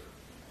the truth?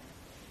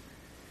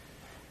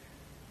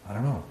 I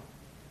don't know.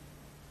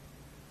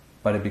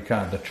 But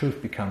the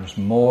truth becomes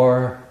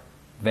more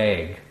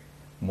vague,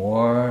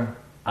 more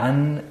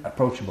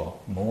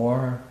unapproachable,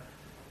 more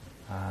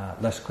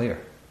less clear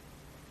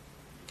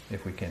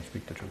if we can't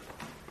speak the truth.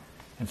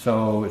 And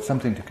so it's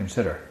something to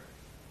consider.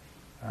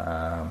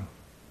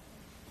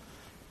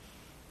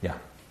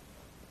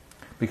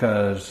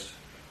 Because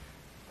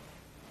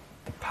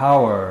the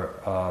power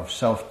of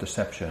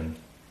self-deception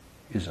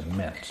is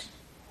immense.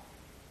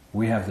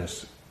 We have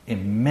this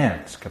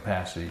immense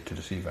capacity to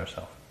deceive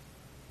ourselves.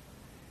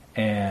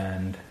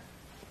 And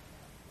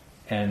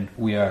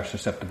we are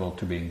susceptible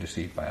to being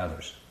deceived by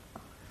others.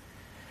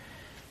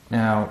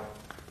 Now,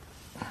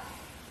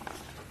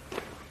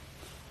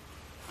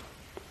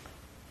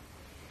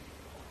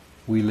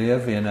 we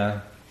live in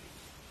a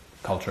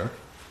culture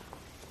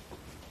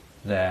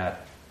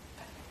that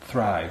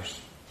thrives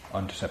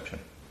on deception,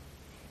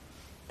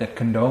 that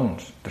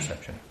condones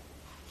deception,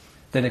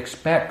 that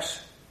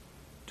expects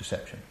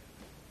deception,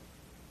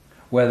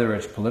 whether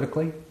it's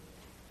politically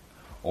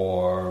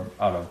or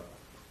out of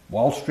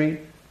Wall Street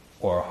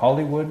or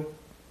Hollywood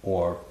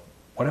or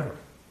whatever.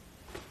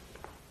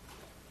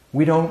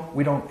 We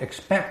don't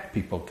expect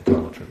people to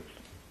tell the truth.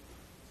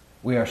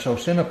 We are so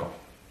cynical,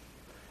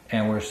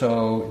 and we're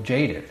so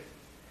jaded,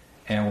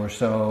 and we're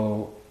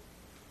so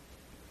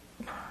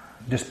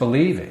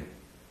disbelieving.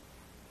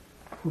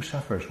 Who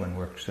suffers when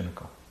we're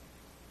cynical?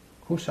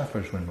 Who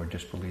suffers when we're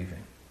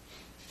disbelieving?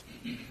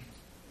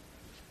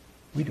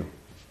 We do.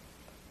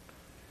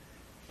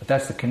 But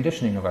that's the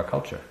conditioning of our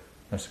culture.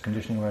 That's the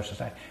conditioning of our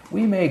society.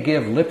 We may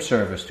give lip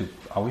service to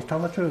always tell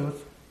the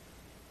truth,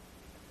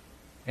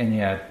 and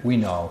yet we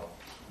know,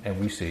 and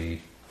we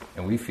see,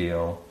 and we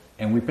feel,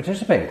 and we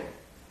participate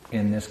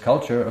in this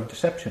culture of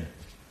deception.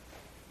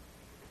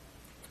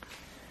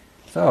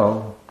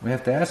 So, we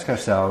have to ask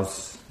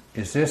ourselves,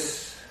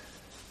 is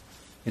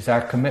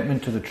our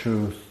commitment to the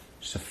truth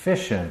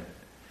sufficient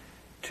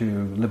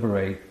to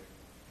liberate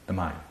the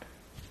mind?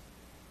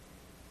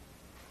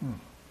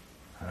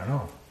 I don't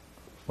know.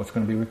 What's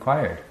going to be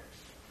required?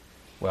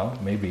 Well,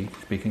 maybe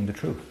speaking the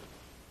truth.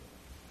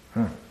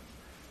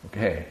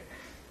 Okay.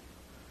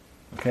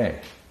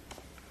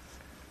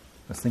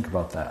 Let's think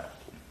about that.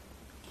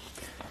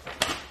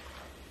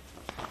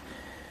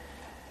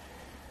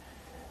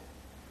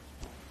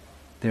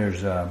 There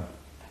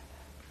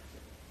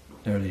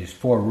are these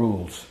 4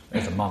 rules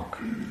as a monk.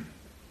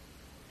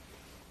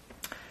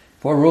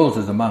 4 rules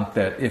as a monk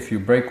that if you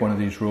break one of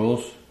these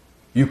rules,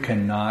 you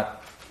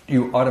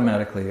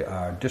automatically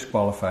are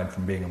disqualified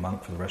from being a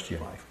monk for the rest of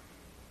your life.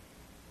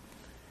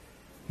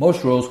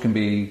 Most rules can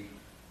be,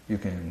 you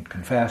can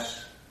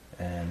confess,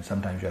 and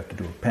sometimes you have to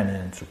do a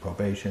penance or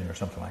probation or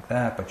something like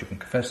that, but you can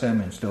confess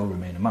them and still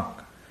remain a monk.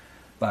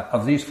 But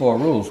of these 4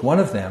 rules, one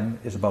of them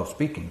is about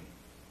speaking.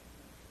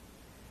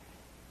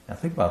 Now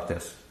think about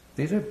this.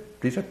 These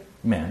are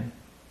men,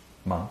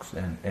 monks,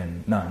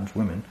 and nuns,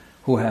 women,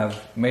 who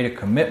have made a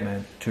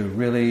commitment to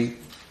really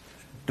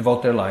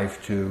devote their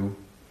life to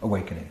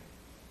awakening.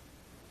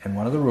 And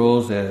one of the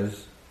rules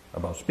is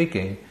about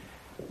speaking,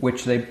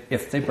 which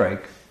if they break,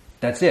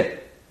 that's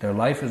it. Their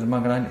life as a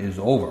monk and nun is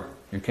over.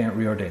 You can't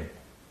reordain.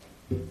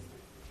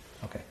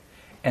 Okay.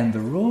 And the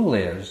rule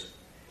is,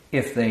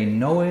 if they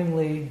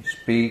knowingly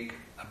speak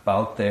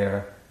about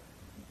their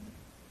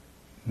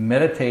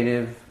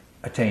meditative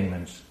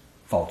attainments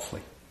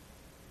falsely,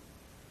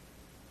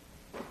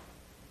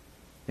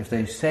 if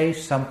they say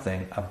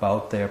something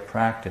about their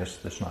practice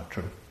that's not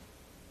true,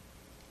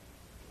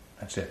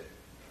 that's it.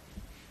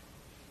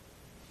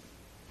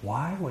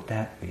 Why would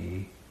that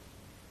be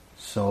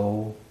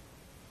so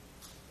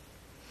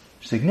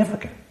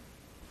significant?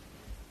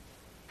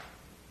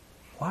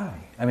 Why?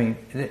 I mean,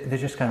 they're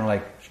just kind of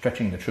like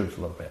stretching the truth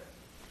a little bit.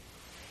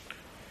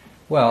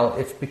 Well,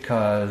 it's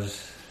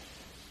because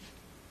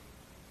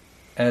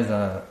as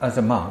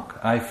a monk,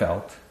 I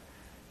felt,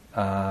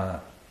 and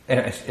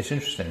it's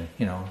interesting,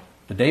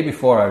 the day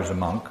before I was a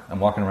monk, I'm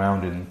walking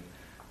around in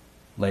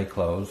lay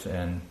clothes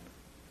and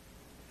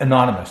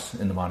anonymous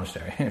in the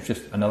monastery. It's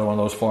just another one of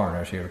those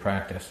foreigners here to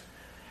practice.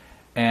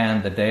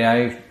 And the day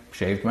I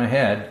shaved my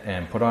head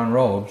and put on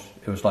robes,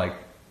 it was like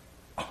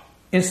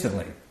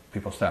instantly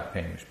people stopped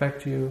paying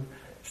respect to you,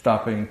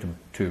 stopping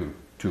to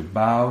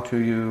bow to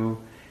you,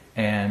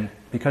 and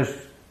because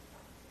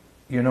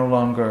you're no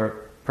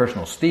longer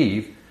personal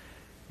Steve,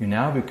 you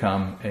now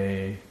become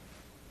a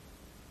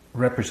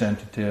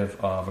representative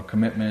of a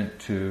commitment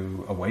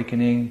to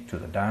awakening, to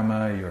the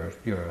Dharma.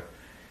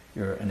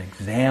 You're an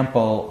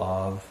example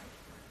of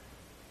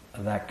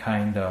that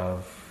kind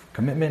of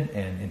commitment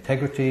and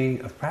integrity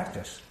of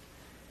practice.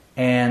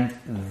 And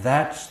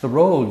that's the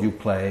role you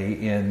play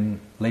in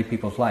lay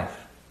people's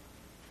life.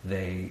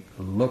 They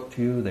look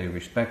to you, they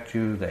respect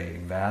you, they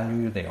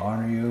value you, they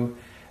honor you,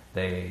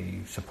 they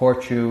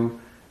support you,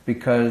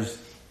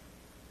 because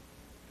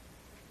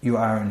you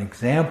are an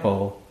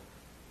example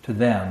to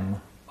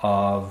them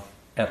of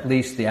at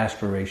least the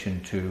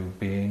aspiration to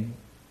being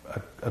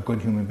a good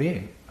human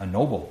being, a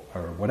noble,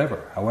 or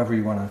whatever, however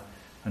you want to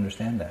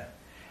understand that.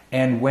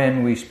 And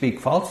when we speak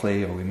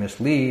falsely, or we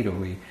mislead, or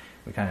we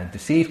kind of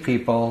deceive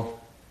people,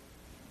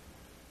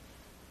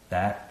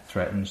 that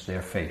threatens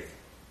their faith.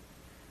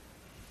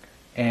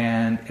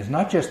 And it's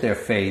not just their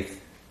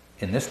faith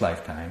in this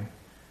lifetime,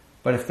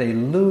 but if they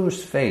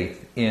lose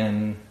faith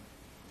in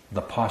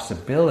the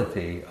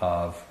possibility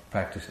of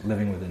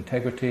living with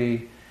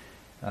integrity,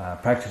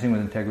 practicing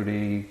with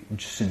integrity,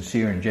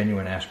 sincere and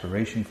genuine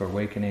aspiration for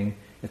awakening,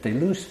 if they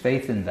lose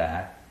faith in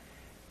that,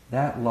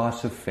 that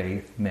loss of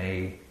faith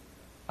may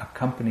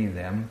accompany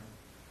them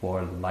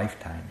for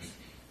lifetimes.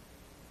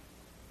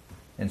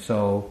 And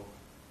so,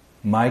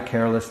 my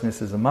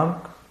carelessness as a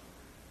monk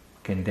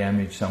can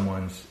damage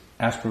someone's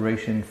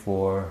aspiration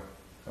for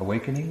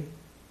awakening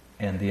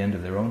and the end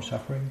of their own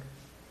suffering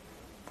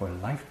for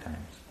lifetimes.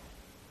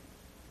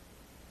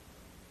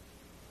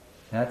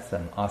 That's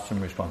an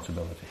awesome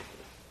responsibility.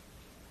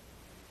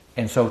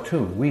 And so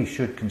too, we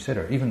should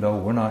consider, even though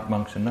we're not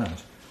monks and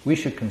nuns, we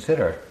should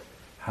consider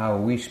how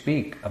we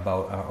speak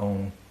about our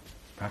own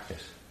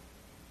practice.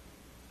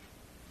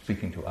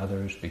 Speaking to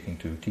others, speaking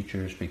to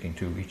teachers, speaking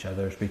to each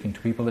other, speaking to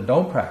people that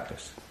don't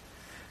practice.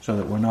 So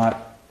that we're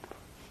not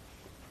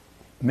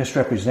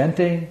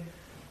misrepresenting,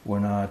 we're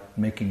not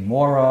making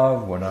more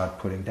of, we're not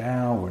putting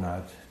down, we're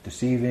not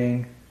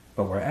deceiving,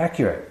 but we're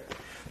accurate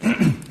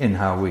in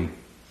how we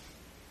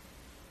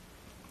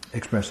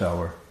express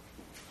our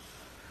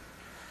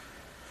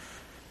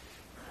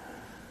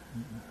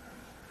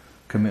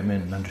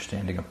commitment and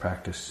understanding of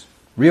practice.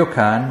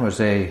 Ryokan was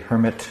a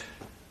hermit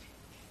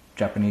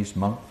Japanese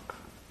monk.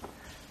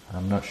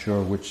 I'm not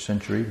sure which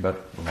century,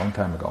 but a long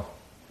time ago.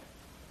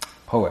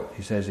 Poet.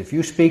 He says, if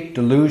you speak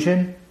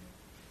delusion,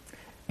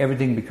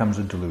 everything becomes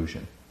a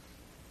delusion.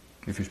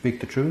 If you speak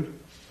the truth,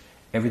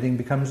 everything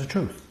becomes the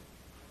truth.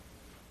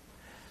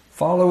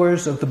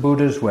 Followers of the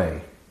Buddha's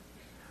way,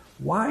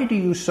 why do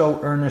you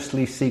so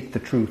earnestly seek the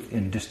truth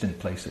in distant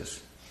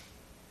places?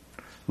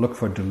 Look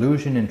for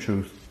delusion and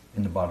truth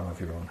in the bottom of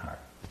your own heart.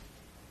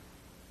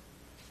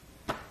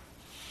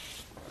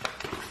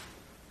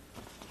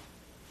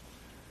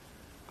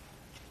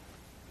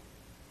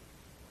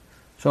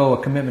 So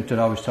a commitment to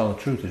always tell the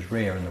truth is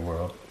rare in the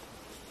world.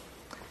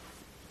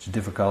 It's a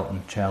difficult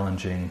and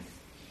challenging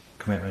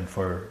commitment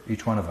for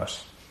each one of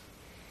us.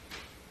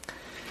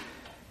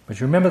 But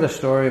you remember the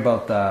story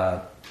about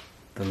the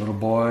little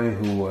boy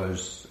who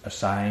was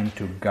assigned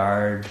to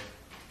guard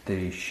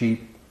the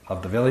sheep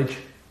of the village?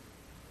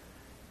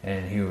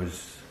 And he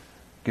was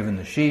given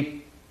the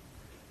sheep,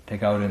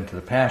 take out into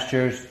the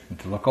pastures, and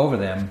to look over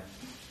them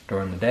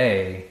during the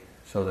day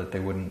so that they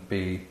wouldn't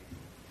be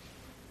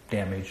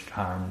damaged,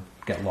 harmed,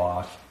 get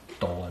lost,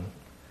 stolen.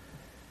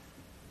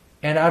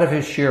 And out of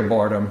his sheer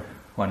boredom,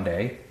 one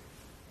day,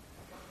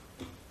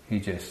 he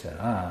just said,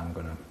 I'm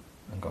gonna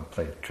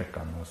play a trick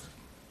on those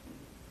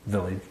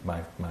village,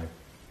 my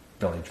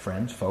village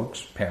friends,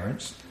 folks,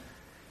 parents.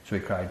 So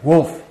he cried,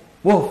 wolf,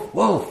 wolf,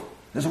 wolf,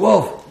 there's a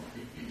wolf.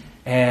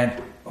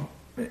 And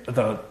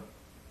the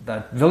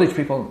village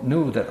people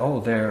knew that,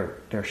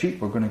 their sheep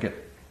were going to get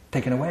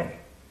taken away.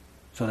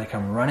 So they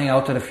come running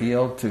out to the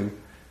field to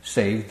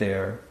save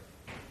their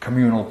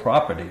communal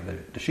property,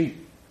 the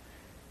sheep.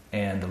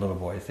 And the little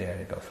boy's there, and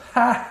he goes,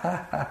 ha,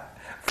 ha, ha,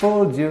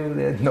 fooled you,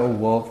 there's no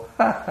wolf,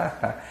 ha, ha,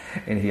 ha.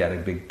 And he had a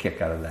big kick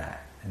out of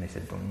that. And they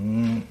said,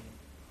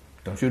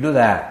 don't you do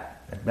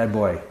that, that bad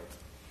boy.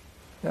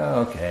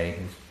 Okay,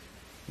 he's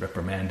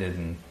reprimanded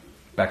and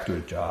back to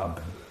his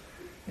job.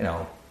 And,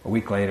 a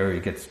week later he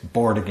gets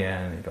bored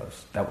again, and he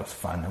goes, that was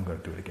fun, I'm going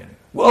to do it again.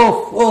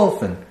 Wolf,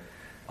 wolf! And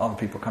all the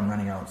people come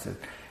running out and say,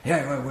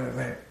 yeah,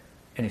 wait.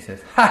 And he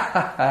says, ha,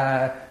 ha,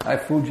 ha, I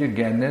fooled you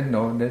again, there's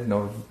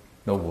no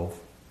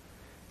wolf.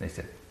 They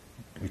said,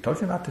 we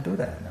told you not to do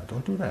that. Now,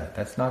 don't do that.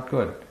 That's not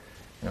good,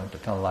 to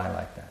tell a lie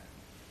like that.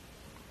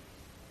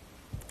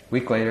 A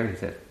week later, he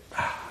said,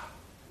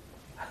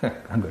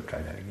 I'm going to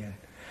try that again.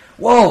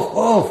 Wolf,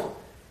 wolf!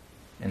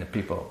 And the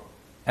people,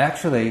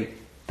 actually,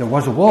 there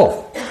was a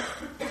wolf.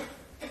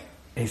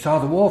 And he saw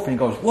the wolf, and he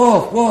goes,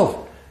 wolf,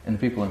 wolf! And the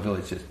people in the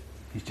village says,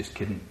 he's just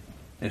kidding.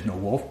 There's no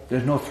wolf.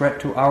 There's no threat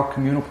to our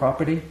communal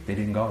property. They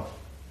didn't go.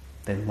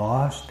 They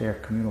lost their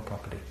communal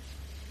property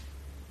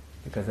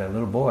because that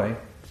little boy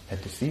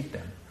had deceived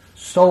them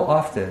so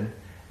often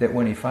that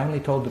when he finally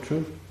told the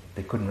truth,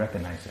 they couldn't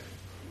recognize it.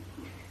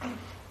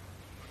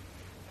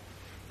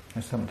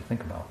 That's something to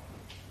think about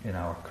in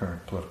our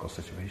current political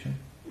situation.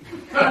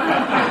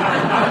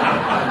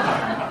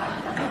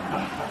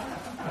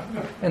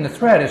 And the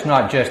threat is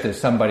not just that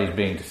somebody's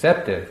being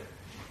deceptive,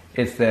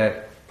 it's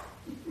that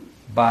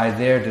by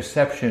their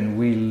deception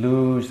we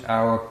lose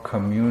our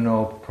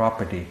communal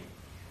property.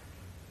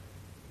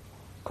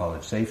 Call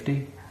it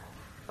safety,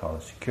 call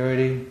it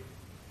security,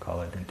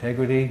 call it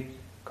integrity,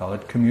 call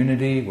it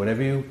community,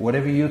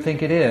 whatever you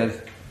think it is,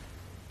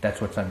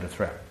 that's what's under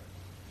threat.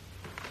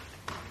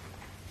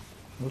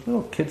 Those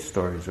little kid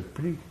stories are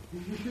pretty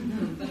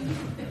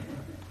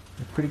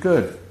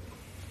good.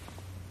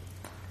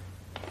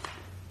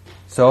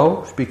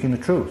 So, speaking the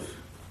truth.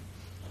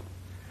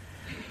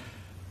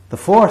 The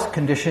fourth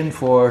condition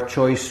for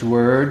choice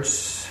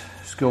words,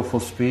 skillful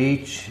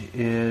speech,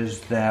 is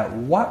that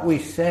what we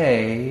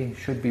say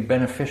should be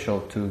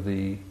beneficial to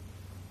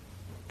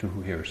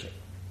who hears it.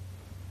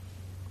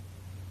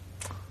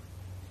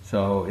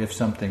 So if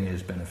something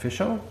is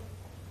beneficial,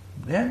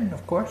 then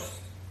of course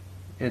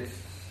it's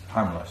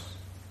harmless.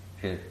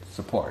 It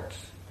supports.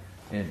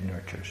 It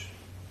nurtures.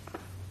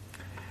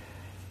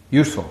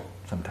 Useful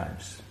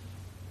sometimes.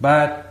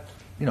 But,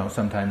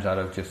 sometimes out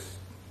of just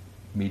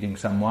meeting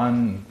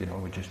someone,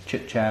 we just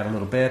chit-chat a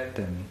little bit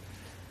and,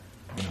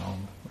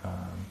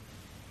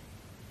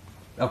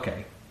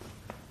 Okay.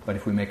 But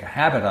if we make a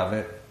habit of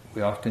it,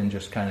 we often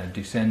just kind of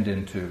descend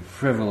into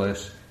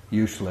frivolous,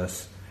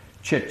 useless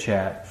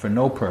chit-chat for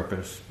no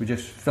purpose. We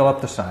just fill up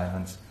the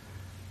silence,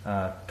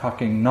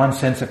 talking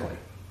nonsensically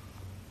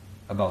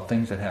about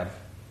things that have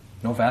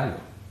no value.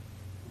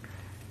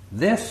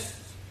 This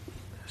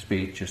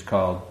speech is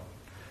called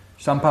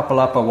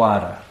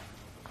Sampapalapawada,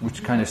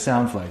 which kind of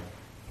sounds like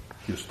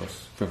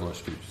useless, frivolous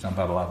speech,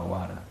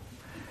 Sampapalapawada.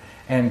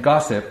 And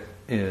gossip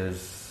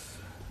is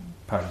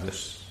part of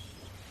this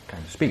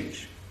kind of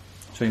speech.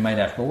 So you might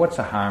ask, well, what's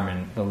the harm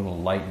in the little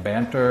light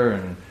banter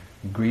and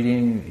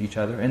greeting each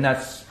other? And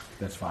that's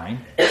fine.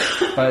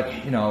 But,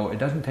 it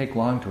doesn't take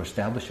long to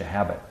establish a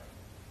habit.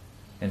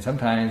 And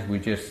sometimes we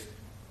just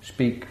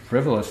speak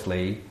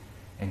frivolously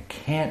and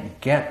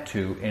can't get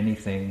to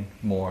anything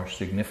more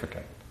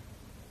significant.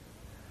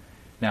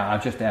 Now,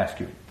 I'll just ask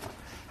you,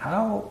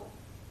 how,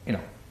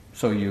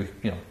 so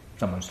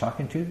someone's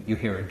talking to you, you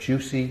hear a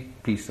juicy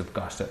piece of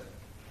gossip.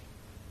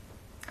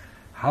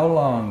 How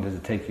long does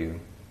it take you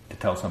to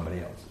tell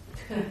somebody else?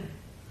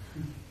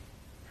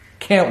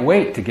 Can't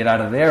wait to get out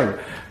of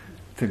there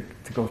to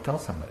go tell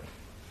somebody.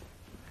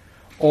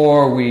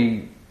 Or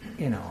we,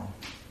 anyway,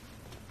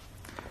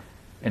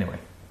 you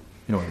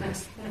know what it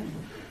is.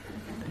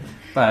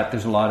 But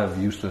there's a lot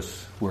of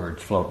useless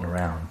words floating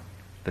around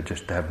that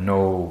just have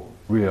no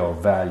real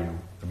value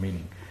or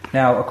meaning.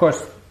 Now, of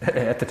course,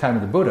 at the time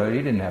of the Buddha, he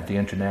didn't have the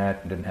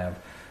internet, didn't have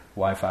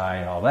Wi-Fi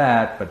and all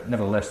that, but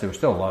nevertheless there was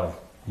still a lot of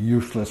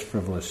useless,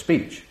 frivolous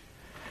speech.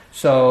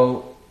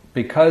 So,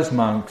 because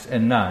monks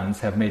and nuns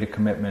have made a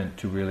commitment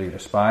to really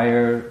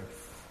aspire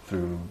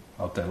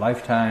throughout their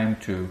lifetime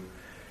to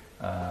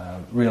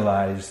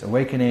realize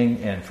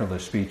awakening, and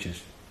frivolous speech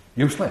is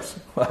useless.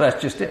 Well,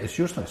 that's just it. It's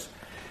useless.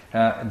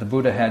 The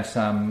Buddha had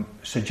some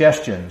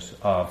suggestions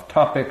of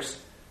topics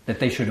that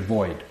they should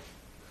avoid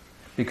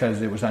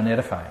because it was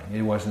unedifying.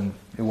 It wasn't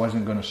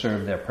going to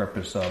serve their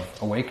purpose of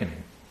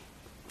awakening.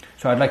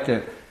 So I'd like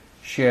to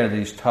share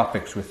these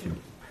topics with you.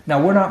 Now,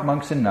 we're not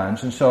monks and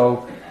nuns, and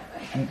so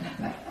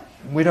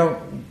we don't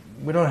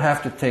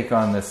have to take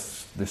on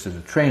this as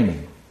a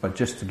training, but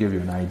just to give you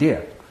an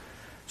idea.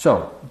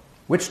 So,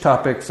 which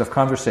topics of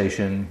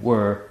conversation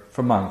were,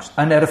 for monks,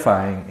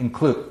 unedifying,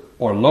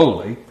 or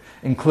lowly,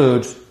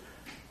 includes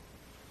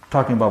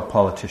talking about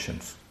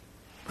politicians.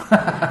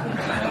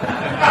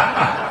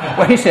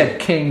 Well, he said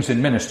kings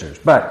and ministers,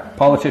 but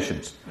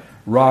politicians,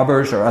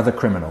 robbers or other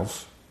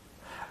criminals,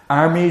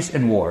 armies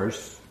and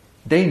wars,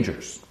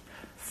 dangers,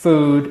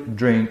 food,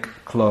 drink,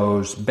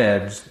 clothes,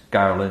 beds,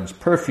 garlands,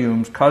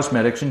 perfumes,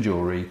 cosmetics and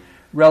jewelry,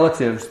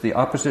 relatives, the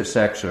opposite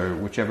sex or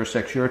whichever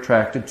sex you're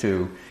attracted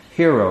to,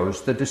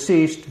 heroes, the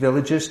deceased,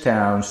 villages,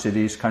 towns,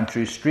 cities,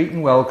 countries, street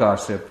and well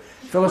gossip,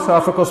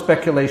 philosophical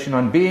speculation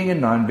on being and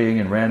non-being,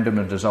 and random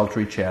and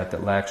desultory chat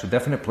that lacks a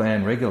definite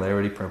plan,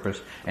 regularity,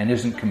 purpose, and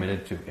isn't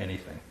committed to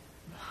anything.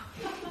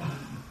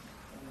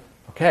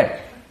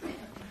 Okay.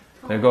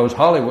 There goes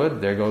Hollywood,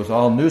 there goes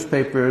all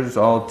newspapers,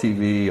 all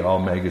TV, all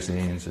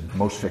magazines, and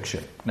most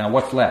fiction. Now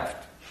what's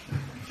left?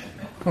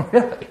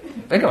 Really?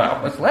 Think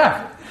about what's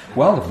left.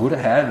 Well, the Buddha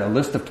had a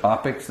list of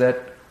topics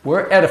that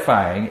were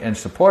edifying and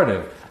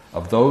supportive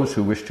of those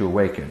who wish to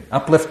awaken,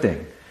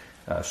 uplifting,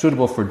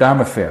 suitable for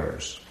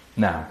Dharma-farers.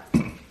 Now,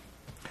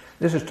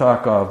 this is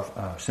talk of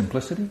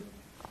simplicity,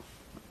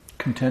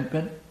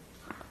 contentment,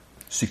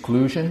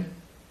 seclusion,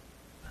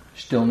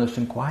 stillness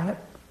and quiet,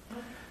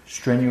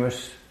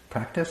 strenuous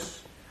practice,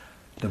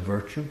 the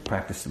virtue,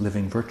 practice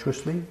living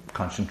virtuously,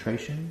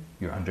 concentration,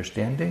 your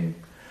understanding,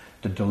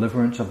 the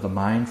deliverance of the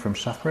mind from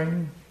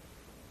suffering,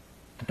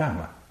 the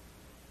Dharma.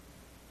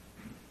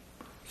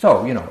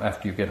 So,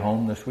 after you get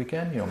home this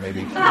weekend,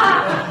 maybe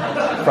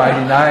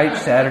Friday night,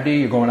 Saturday,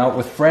 you're going out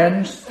with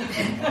friends,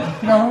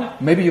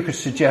 maybe you could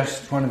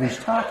suggest one of these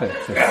topics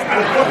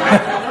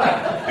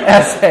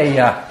as a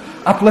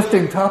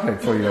uplifting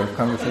topic for your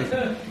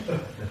conversation.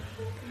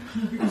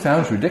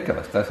 Sounds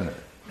ridiculous, doesn't it?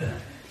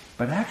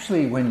 But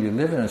actually, when you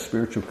live in a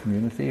spiritual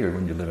community or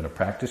when you live in a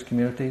practice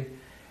community,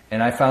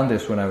 and I found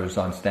this when I was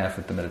on staff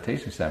at the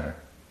meditation center,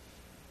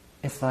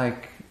 it's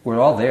like we're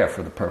all there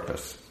for the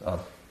purpose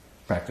of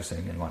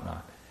practicing and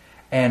whatnot.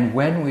 And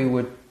when we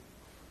would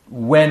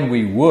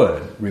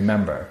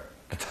remember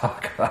to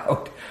talk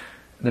about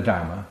the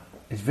Dharma,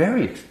 it's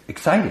very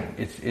exciting.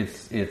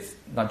 It's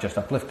not just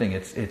uplifting,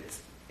 it's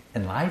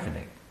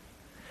enlivening.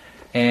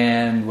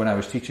 And when I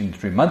was teaching the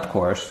 3-month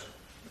course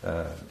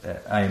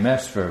at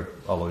IMS for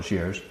all those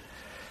years,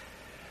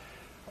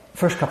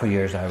 first couple of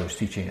years I was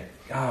teaching it.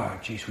 Oh,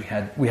 geez, we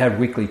had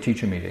weekly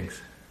teacher meetings,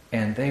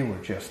 and they were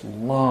just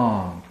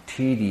long,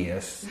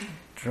 tedious,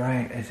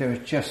 dry. There was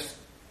just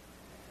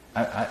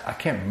I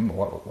can't remember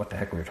what the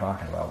heck we were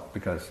talking about,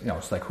 because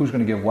it's like who's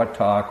going to give what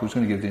talk, who's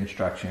going to give the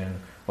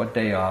instruction, what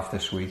day off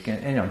this week,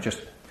 and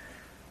just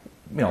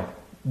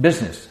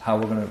business, how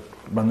we're going to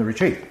run the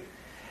retreat.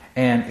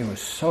 And it was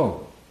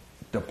so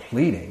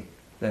depleting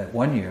that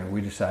one year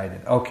we decided,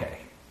 okay,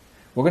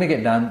 we're going to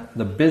get done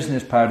the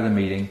business part of the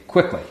meeting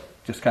quickly,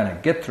 just kind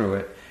of get through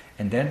it,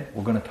 and then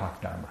we're going to talk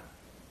Dharma.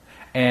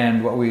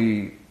 And what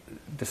we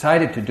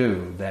decided to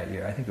do that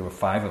year, I think there were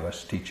 5 of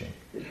us teaching,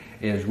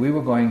 is we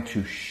were going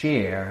to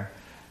share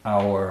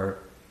our,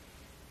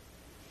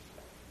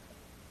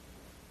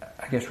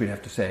 I guess we'd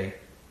have to say,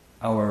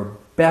 our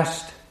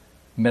best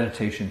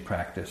meditation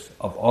practice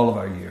of all of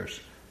our years,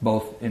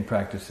 both in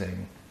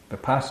practicing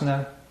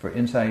vipassana for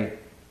insight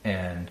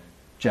and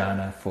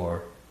jhana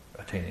for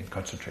attaining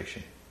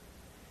concentration.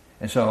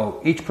 And so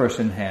each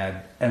person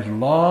had as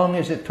long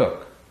as it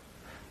took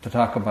to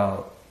talk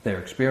about their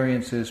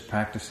experiences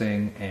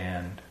practicing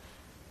and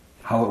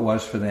how it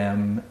was for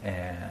them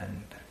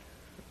and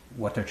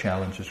what their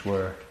challenges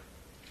were.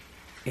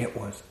 It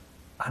was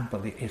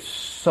unbelievable. It's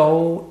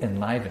so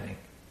enlivening.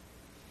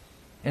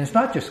 And it's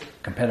not just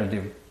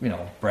competitive,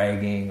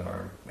 bragging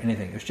or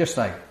anything. It's just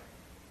like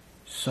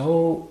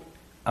so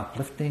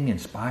uplifting,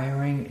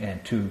 inspiring,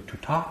 and to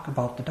talk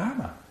about the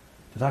Dharma,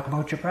 to talk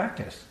about your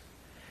practice.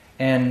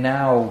 And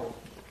now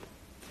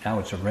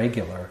it's a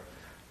regular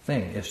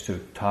thing, is to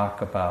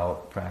talk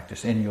about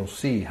practice. And you'll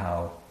see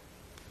how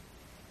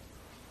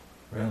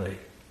really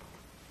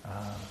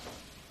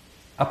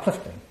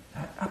uplifting.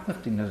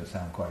 Uplifting doesn't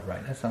sound quite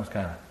right. That sounds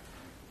kind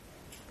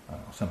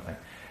of something.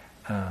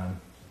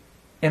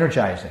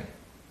 Energizing.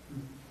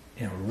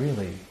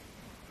 Really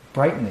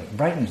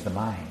brightens the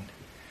mind.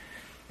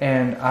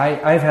 And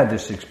I've had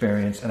this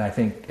experience, and I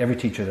think every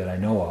teacher that I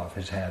know of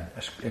has had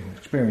an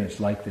experience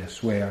like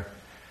this, where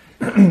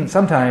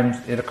sometimes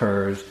it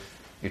occurs,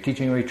 you're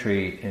teaching a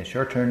retreat, and it's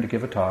your turn to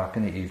give a talk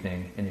in the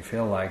evening, and you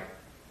feel like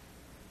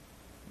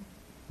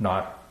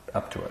not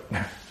up to it.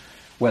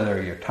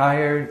 Whether you're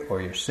tired,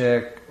 or you're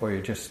sick, or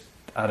you're just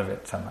out of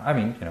it somehow. I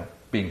mean,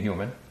 being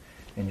human,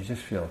 and you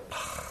just feel,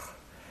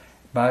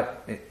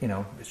 but,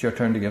 it's your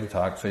turn to give a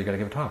talk, so you got to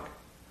give a talk.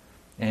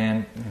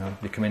 And,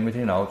 you come in with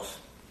your notes,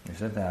 you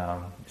sit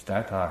down, you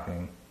start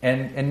talking,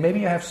 and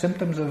maybe you have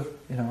symptoms of,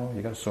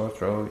 you got a sore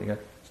throat, you got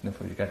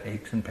sniffles, you got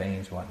aches and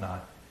pains and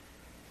whatnot.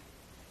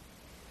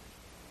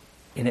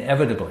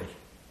 Inevitably,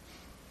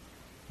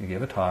 you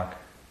give a talk,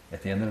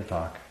 at the end of the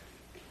talk,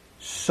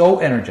 so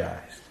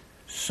energized,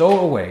 so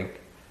awake,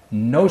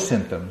 no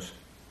symptoms,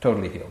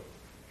 totally healed.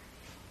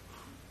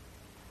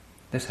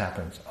 This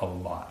happens a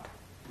lot.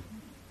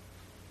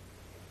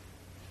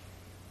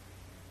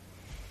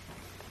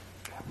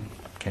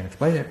 Can't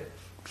explain it.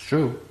 It's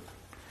true.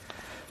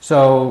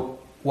 So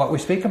what we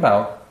speak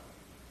about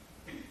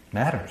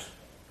matters.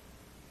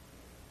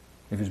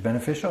 If it's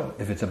beneficial,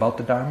 if it's about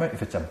the Dharma,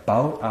 if it's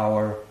about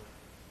our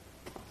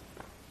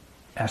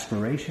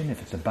aspiration,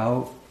 if it's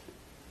about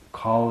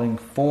calling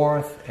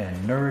forth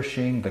and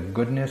nourishing the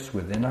goodness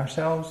within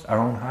ourselves, our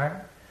own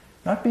heart,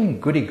 not being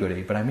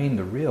goody-goody, but I mean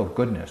the real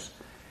goodness,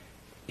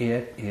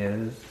 it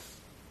is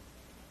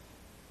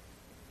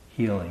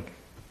healing.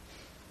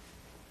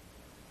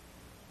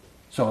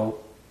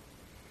 So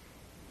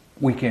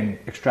we can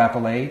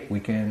extrapolate, we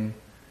can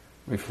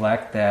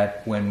reflect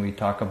that when we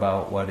talk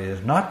about what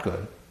is not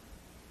good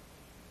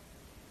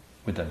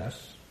within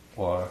us,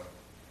 or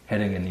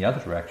heading in the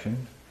other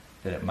direction,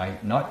 that it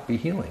might not be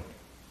healing,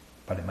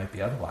 but it might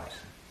be otherwise.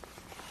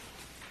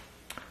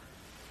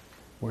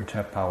 Words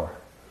have power.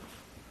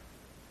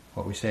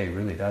 What we say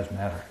really does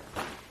matter.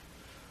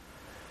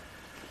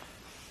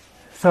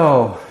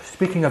 So,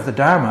 speaking of the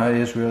Dharma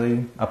is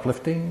really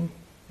uplifting.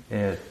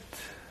 It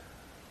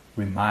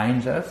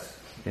reminds us,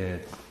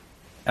 it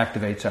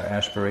activates our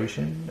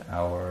aspiration,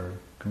 our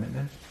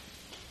commitment.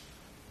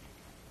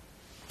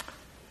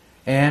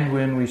 And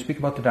when we speak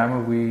about the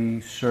Dharma,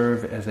 we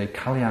serve as a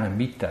Kalyana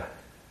Mitta,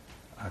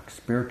 a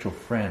spiritual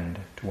friend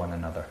to one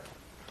another.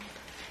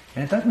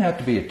 And it doesn't have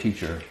to be a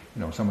teacher,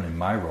 someone in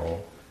my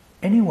role.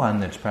 Anyone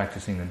that's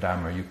practicing the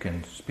Dharma you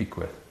can speak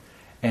with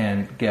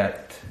and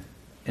get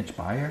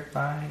inspired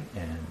by,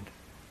 and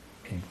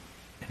an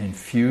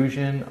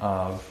infusion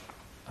of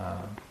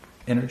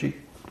energy.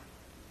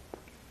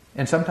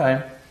 And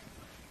sometimes,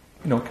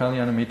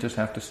 Kalyana Mittas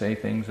have to say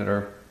things that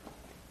are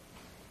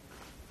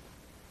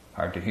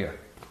hard to hear.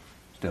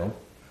 Still,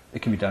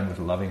 it can be done with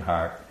a loving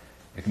heart.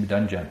 It can be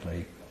done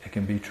gently. It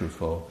can be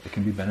truthful. It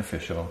can be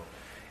beneficial,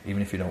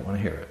 even if you don't want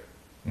to hear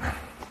it.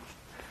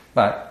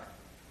 But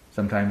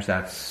sometimes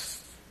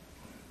that's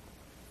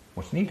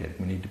what's needed.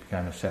 We need to be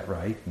kind of set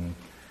right and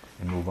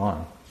move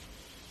on.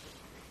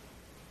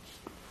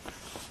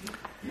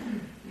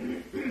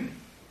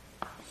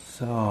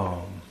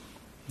 So,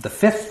 the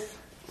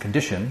fifth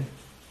condition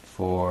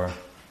for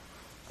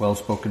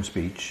well-spoken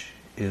speech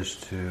is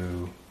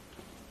to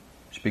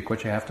speak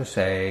what you have to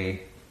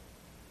say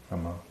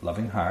from a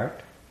loving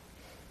heart,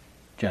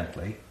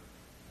 gently,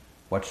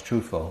 what's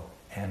truthful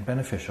and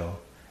beneficial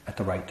at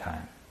the right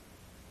time.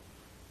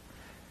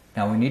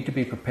 Now we need to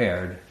be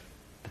prepared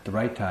that the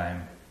right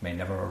time may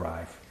never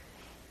arrive.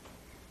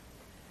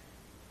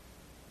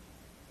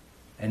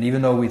 And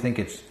even though we think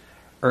it's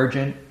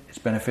urgent, it's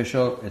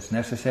beneficial, it's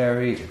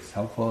necessary, it's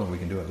helpful, and we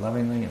can do it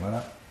lovingly and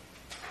whatnot,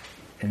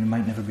 and it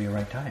might never be a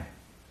right time.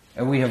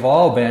 And we have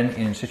all been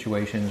in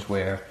situations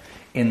where,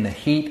 in the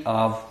heat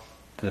of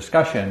the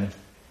discussion,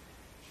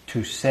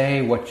 to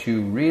say what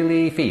you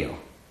really feel,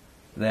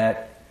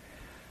 that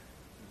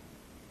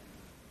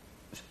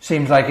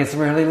seems like it's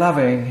really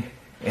loving,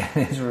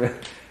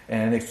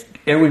 and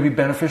it would be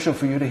beneficial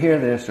for you to hear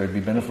this, or it'd be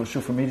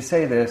beneficial for me to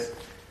say this.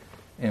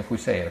 And if we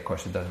say it, of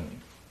course, it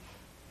doesn't.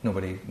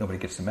 Nobody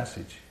gets the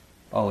message.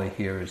 All they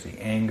hear is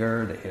the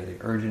anger, they hear the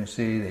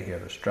urgency, they hear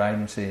the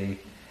stridency,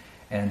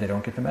 and they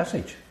don't get the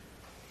message.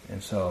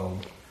 And so,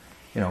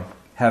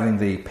 having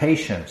the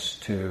patience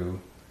to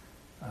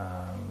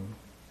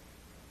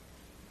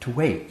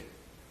wait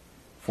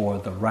for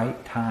the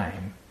right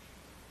time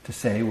to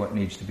say what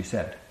needs to be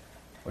said,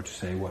 or to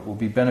say what will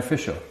be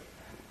beneficial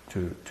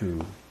to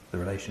the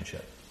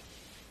relationship.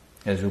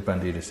 As U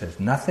Pandita says,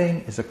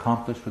 nothing is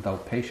accomplished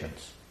without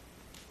patience.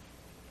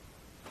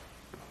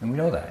 And we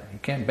know that. You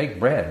can't bake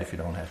bread if you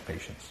don't have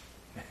patience.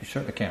 You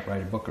certainly can't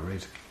write a book or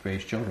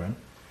raise children.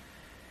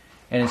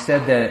 And it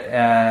said that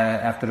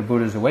after the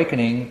Buddha's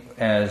awakening,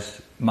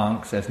 as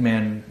monks, as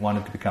men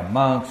wanted to become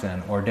monks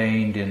and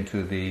ordained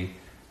into the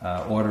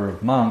order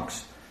of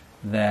monks,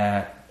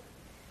 that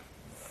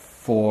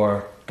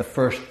for the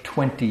first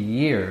 20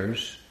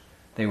 years,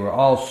 they were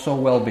all so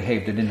well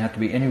behaved, there didn't have to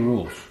be any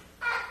rules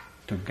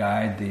to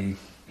guide the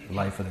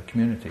life of the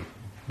community.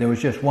 There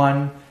was just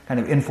one kind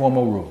of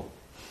informal rule: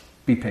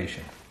 be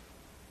patient.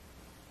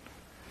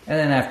 And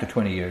then after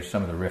 20 years,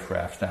 some of the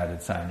riffraff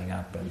started signing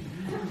up and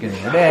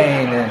getting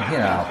ordained,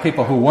 and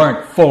people who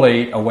weren't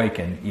fully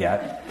awakened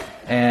yet,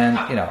 and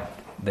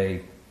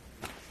they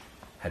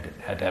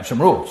had to have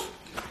some rules.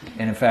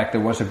 And in fact,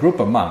 there was a group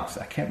of monks.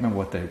 I can't remember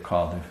what they were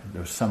called.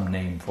 There was some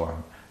name for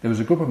them. There was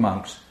a group of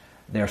monks.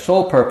 Their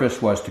sole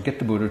purpose was to get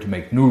the Buddha to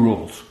make new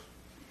rules.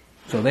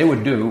 So they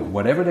would do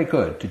whatever they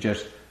could to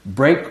just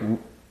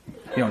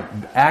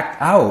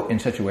act out in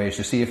such a way as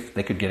to see if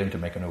they could get him to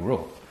make a new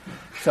rule.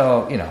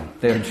 So,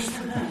 they're just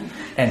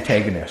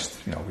antagonists,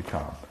 we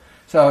call them.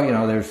 So,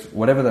 there's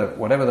whatever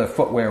the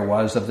footwear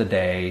was of the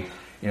day,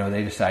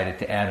 they decided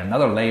to add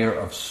another layer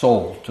of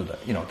sole to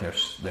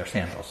their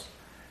sandals.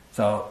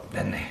 So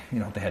then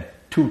they had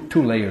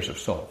two layers of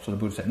sole. So the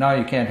Buddha said, no,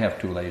 you can't have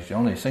 2 layers, you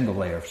only a single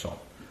layer of sole.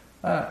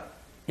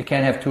 You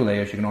can't have 2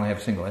 layers, you can only have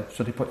a single layer.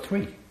 So they put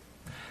 3.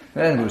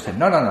 Then the Buddha said,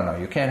 no,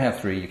 you can't have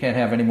 3, you can't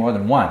have any more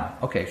than 1.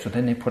 Okay, so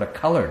then they put a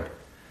colored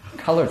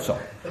sole.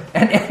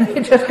 And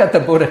they just got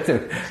the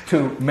Buddha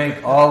to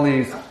make all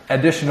these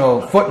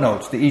additional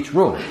footnotes to each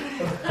rule.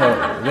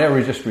 So they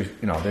were just,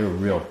 they were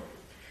real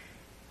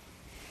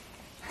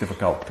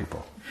difficult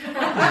people.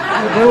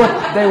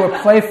 They were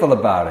playful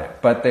about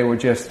it, but they were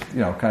just,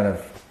 kind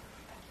of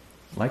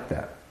like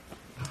that.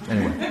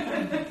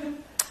 Anyway.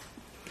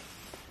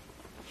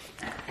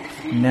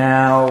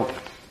 Now,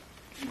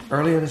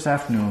 earlier this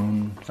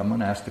afternoon,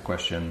 someone asked the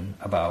question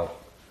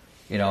about,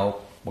 we're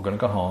going to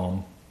go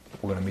home,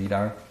 we're going to meet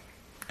our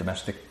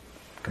domestic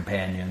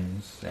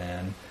companions,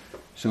 and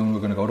soon we're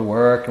going to go to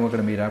work, and we're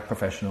going to meet our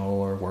professional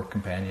or work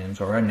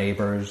companions, or our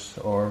neighbors,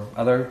 or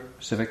other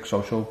civic,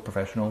 social,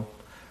 professional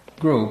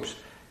groups,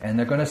 and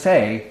they're going to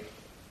say,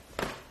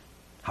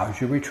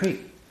 how's your retreat?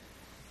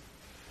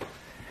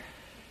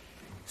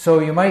 So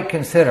you might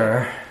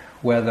consider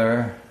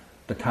whether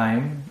the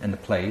time and the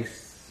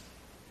place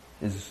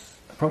is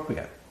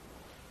appropriate.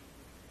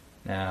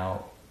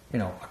 Now,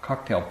 a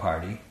cocktail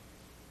party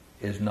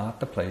is not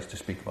the place to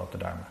speak about the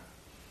Dharma.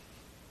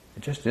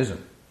 It just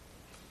isn't.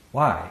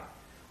 Why?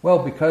 Well,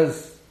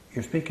 because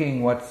you're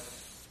speaking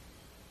what's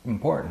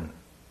important.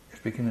 You're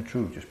speaking the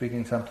truth. You're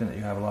speaking something that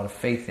you have a lot of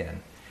faith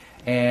in.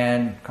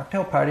 And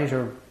cocktail parties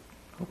are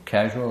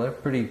casual. They're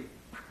pretty,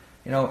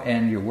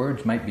 and your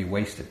words might be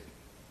wasted.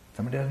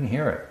 Somebody doesn't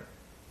hear it.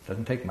 It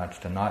doesn't take much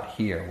to not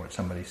hear what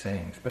somebody's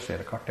saying, especially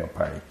at a cocktail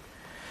party.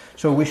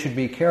 So we should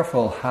be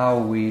careful how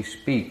we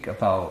speak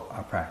about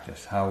our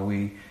practice, how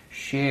we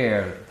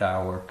share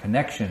our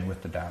connection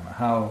with the Dharma,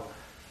 how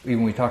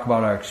even we talk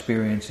about our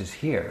experiences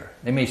here.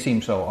 They may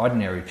seem so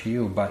ordinary to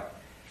you, but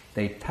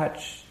they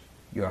touch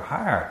your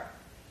heart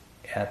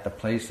at the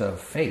place of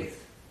faith.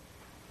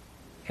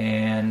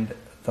 And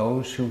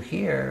those who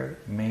hear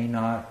may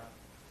not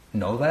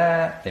know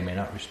that, they may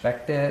not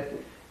respect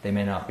it, they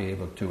may not be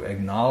able to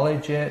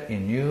acknowledge it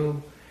in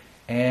you,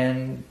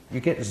 and you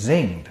get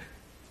zinged,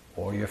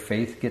 or your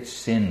faith gets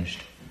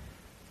singed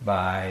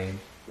by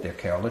their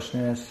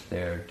carelessness,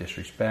 their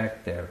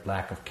disrespect, their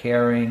lack of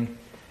caring,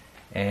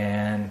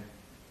 and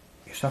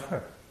you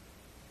suffer.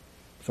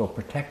 So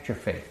protect your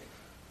faith.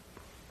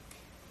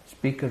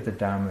 Speak of the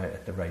Dharma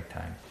at the right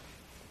time,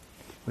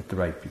 with the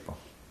right people,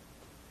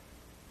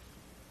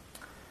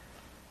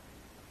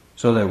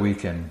 so that we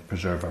can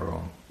preserve our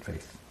own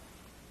faith.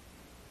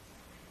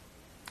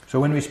 So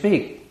when we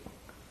speak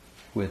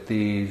with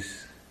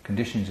these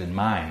conditions in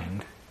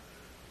mind,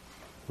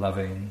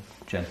 loving,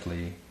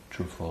 gently,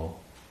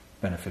 truthful,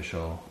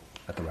 beneficial,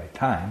 at the right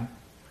time,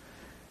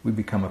 we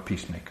become a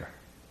peacemaker.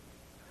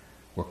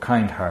 We're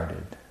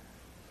kind-hearted.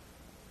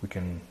 We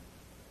can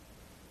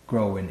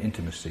grow in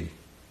intimacy.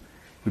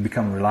 We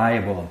become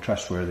reliable and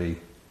trustworthy.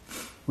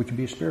 We can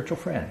be a spiritual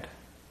friend,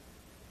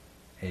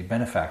 a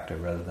benefactor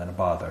rather than a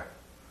bother.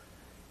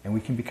 And we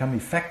can become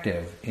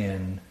effective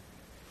in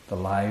the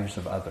lives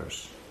of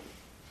others.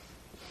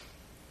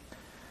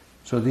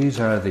 So these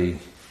are the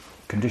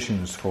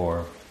conditions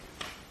for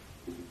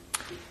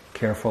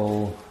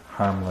careful,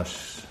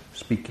 harmless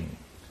speaking.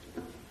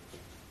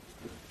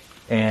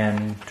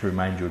 And to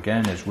remind you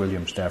again, as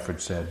William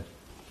Stafford said,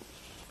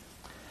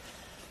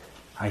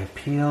 I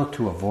appeal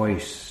to a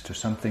voice, to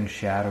something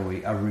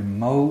shadowy, a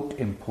remote,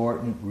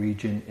 important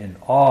region in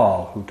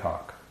all who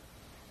talk.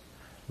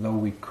 Though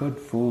we could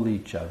fool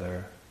each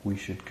other, we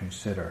should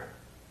consider,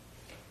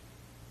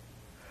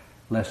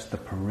 lest the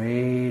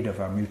parade of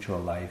our mutual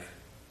life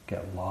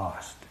get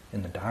lost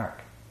in the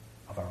dark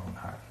of our own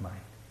heart and mind.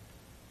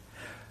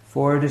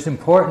 For it is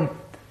important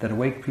that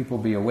awake people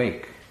be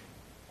awake,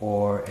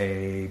 or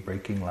a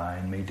breaking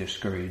line may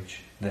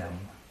discourage them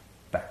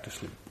back to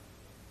sleep.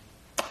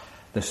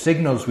 The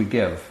signals we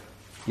give,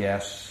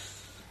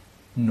 yes,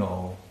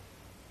 no,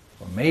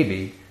 or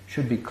maybe,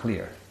 should be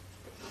clear.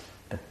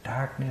 The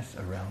darkness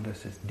around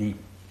us is deep.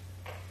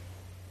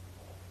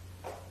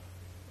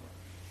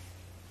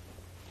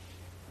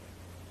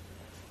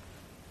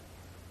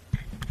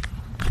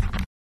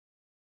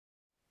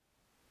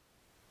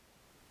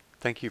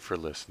 Thank you for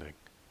listening.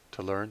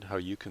 To learn how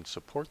you can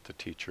support the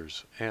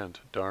teachers and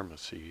Dharma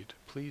Seed,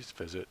 please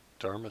visit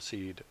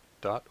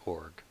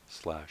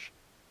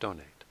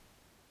dharmaseed.org/donate.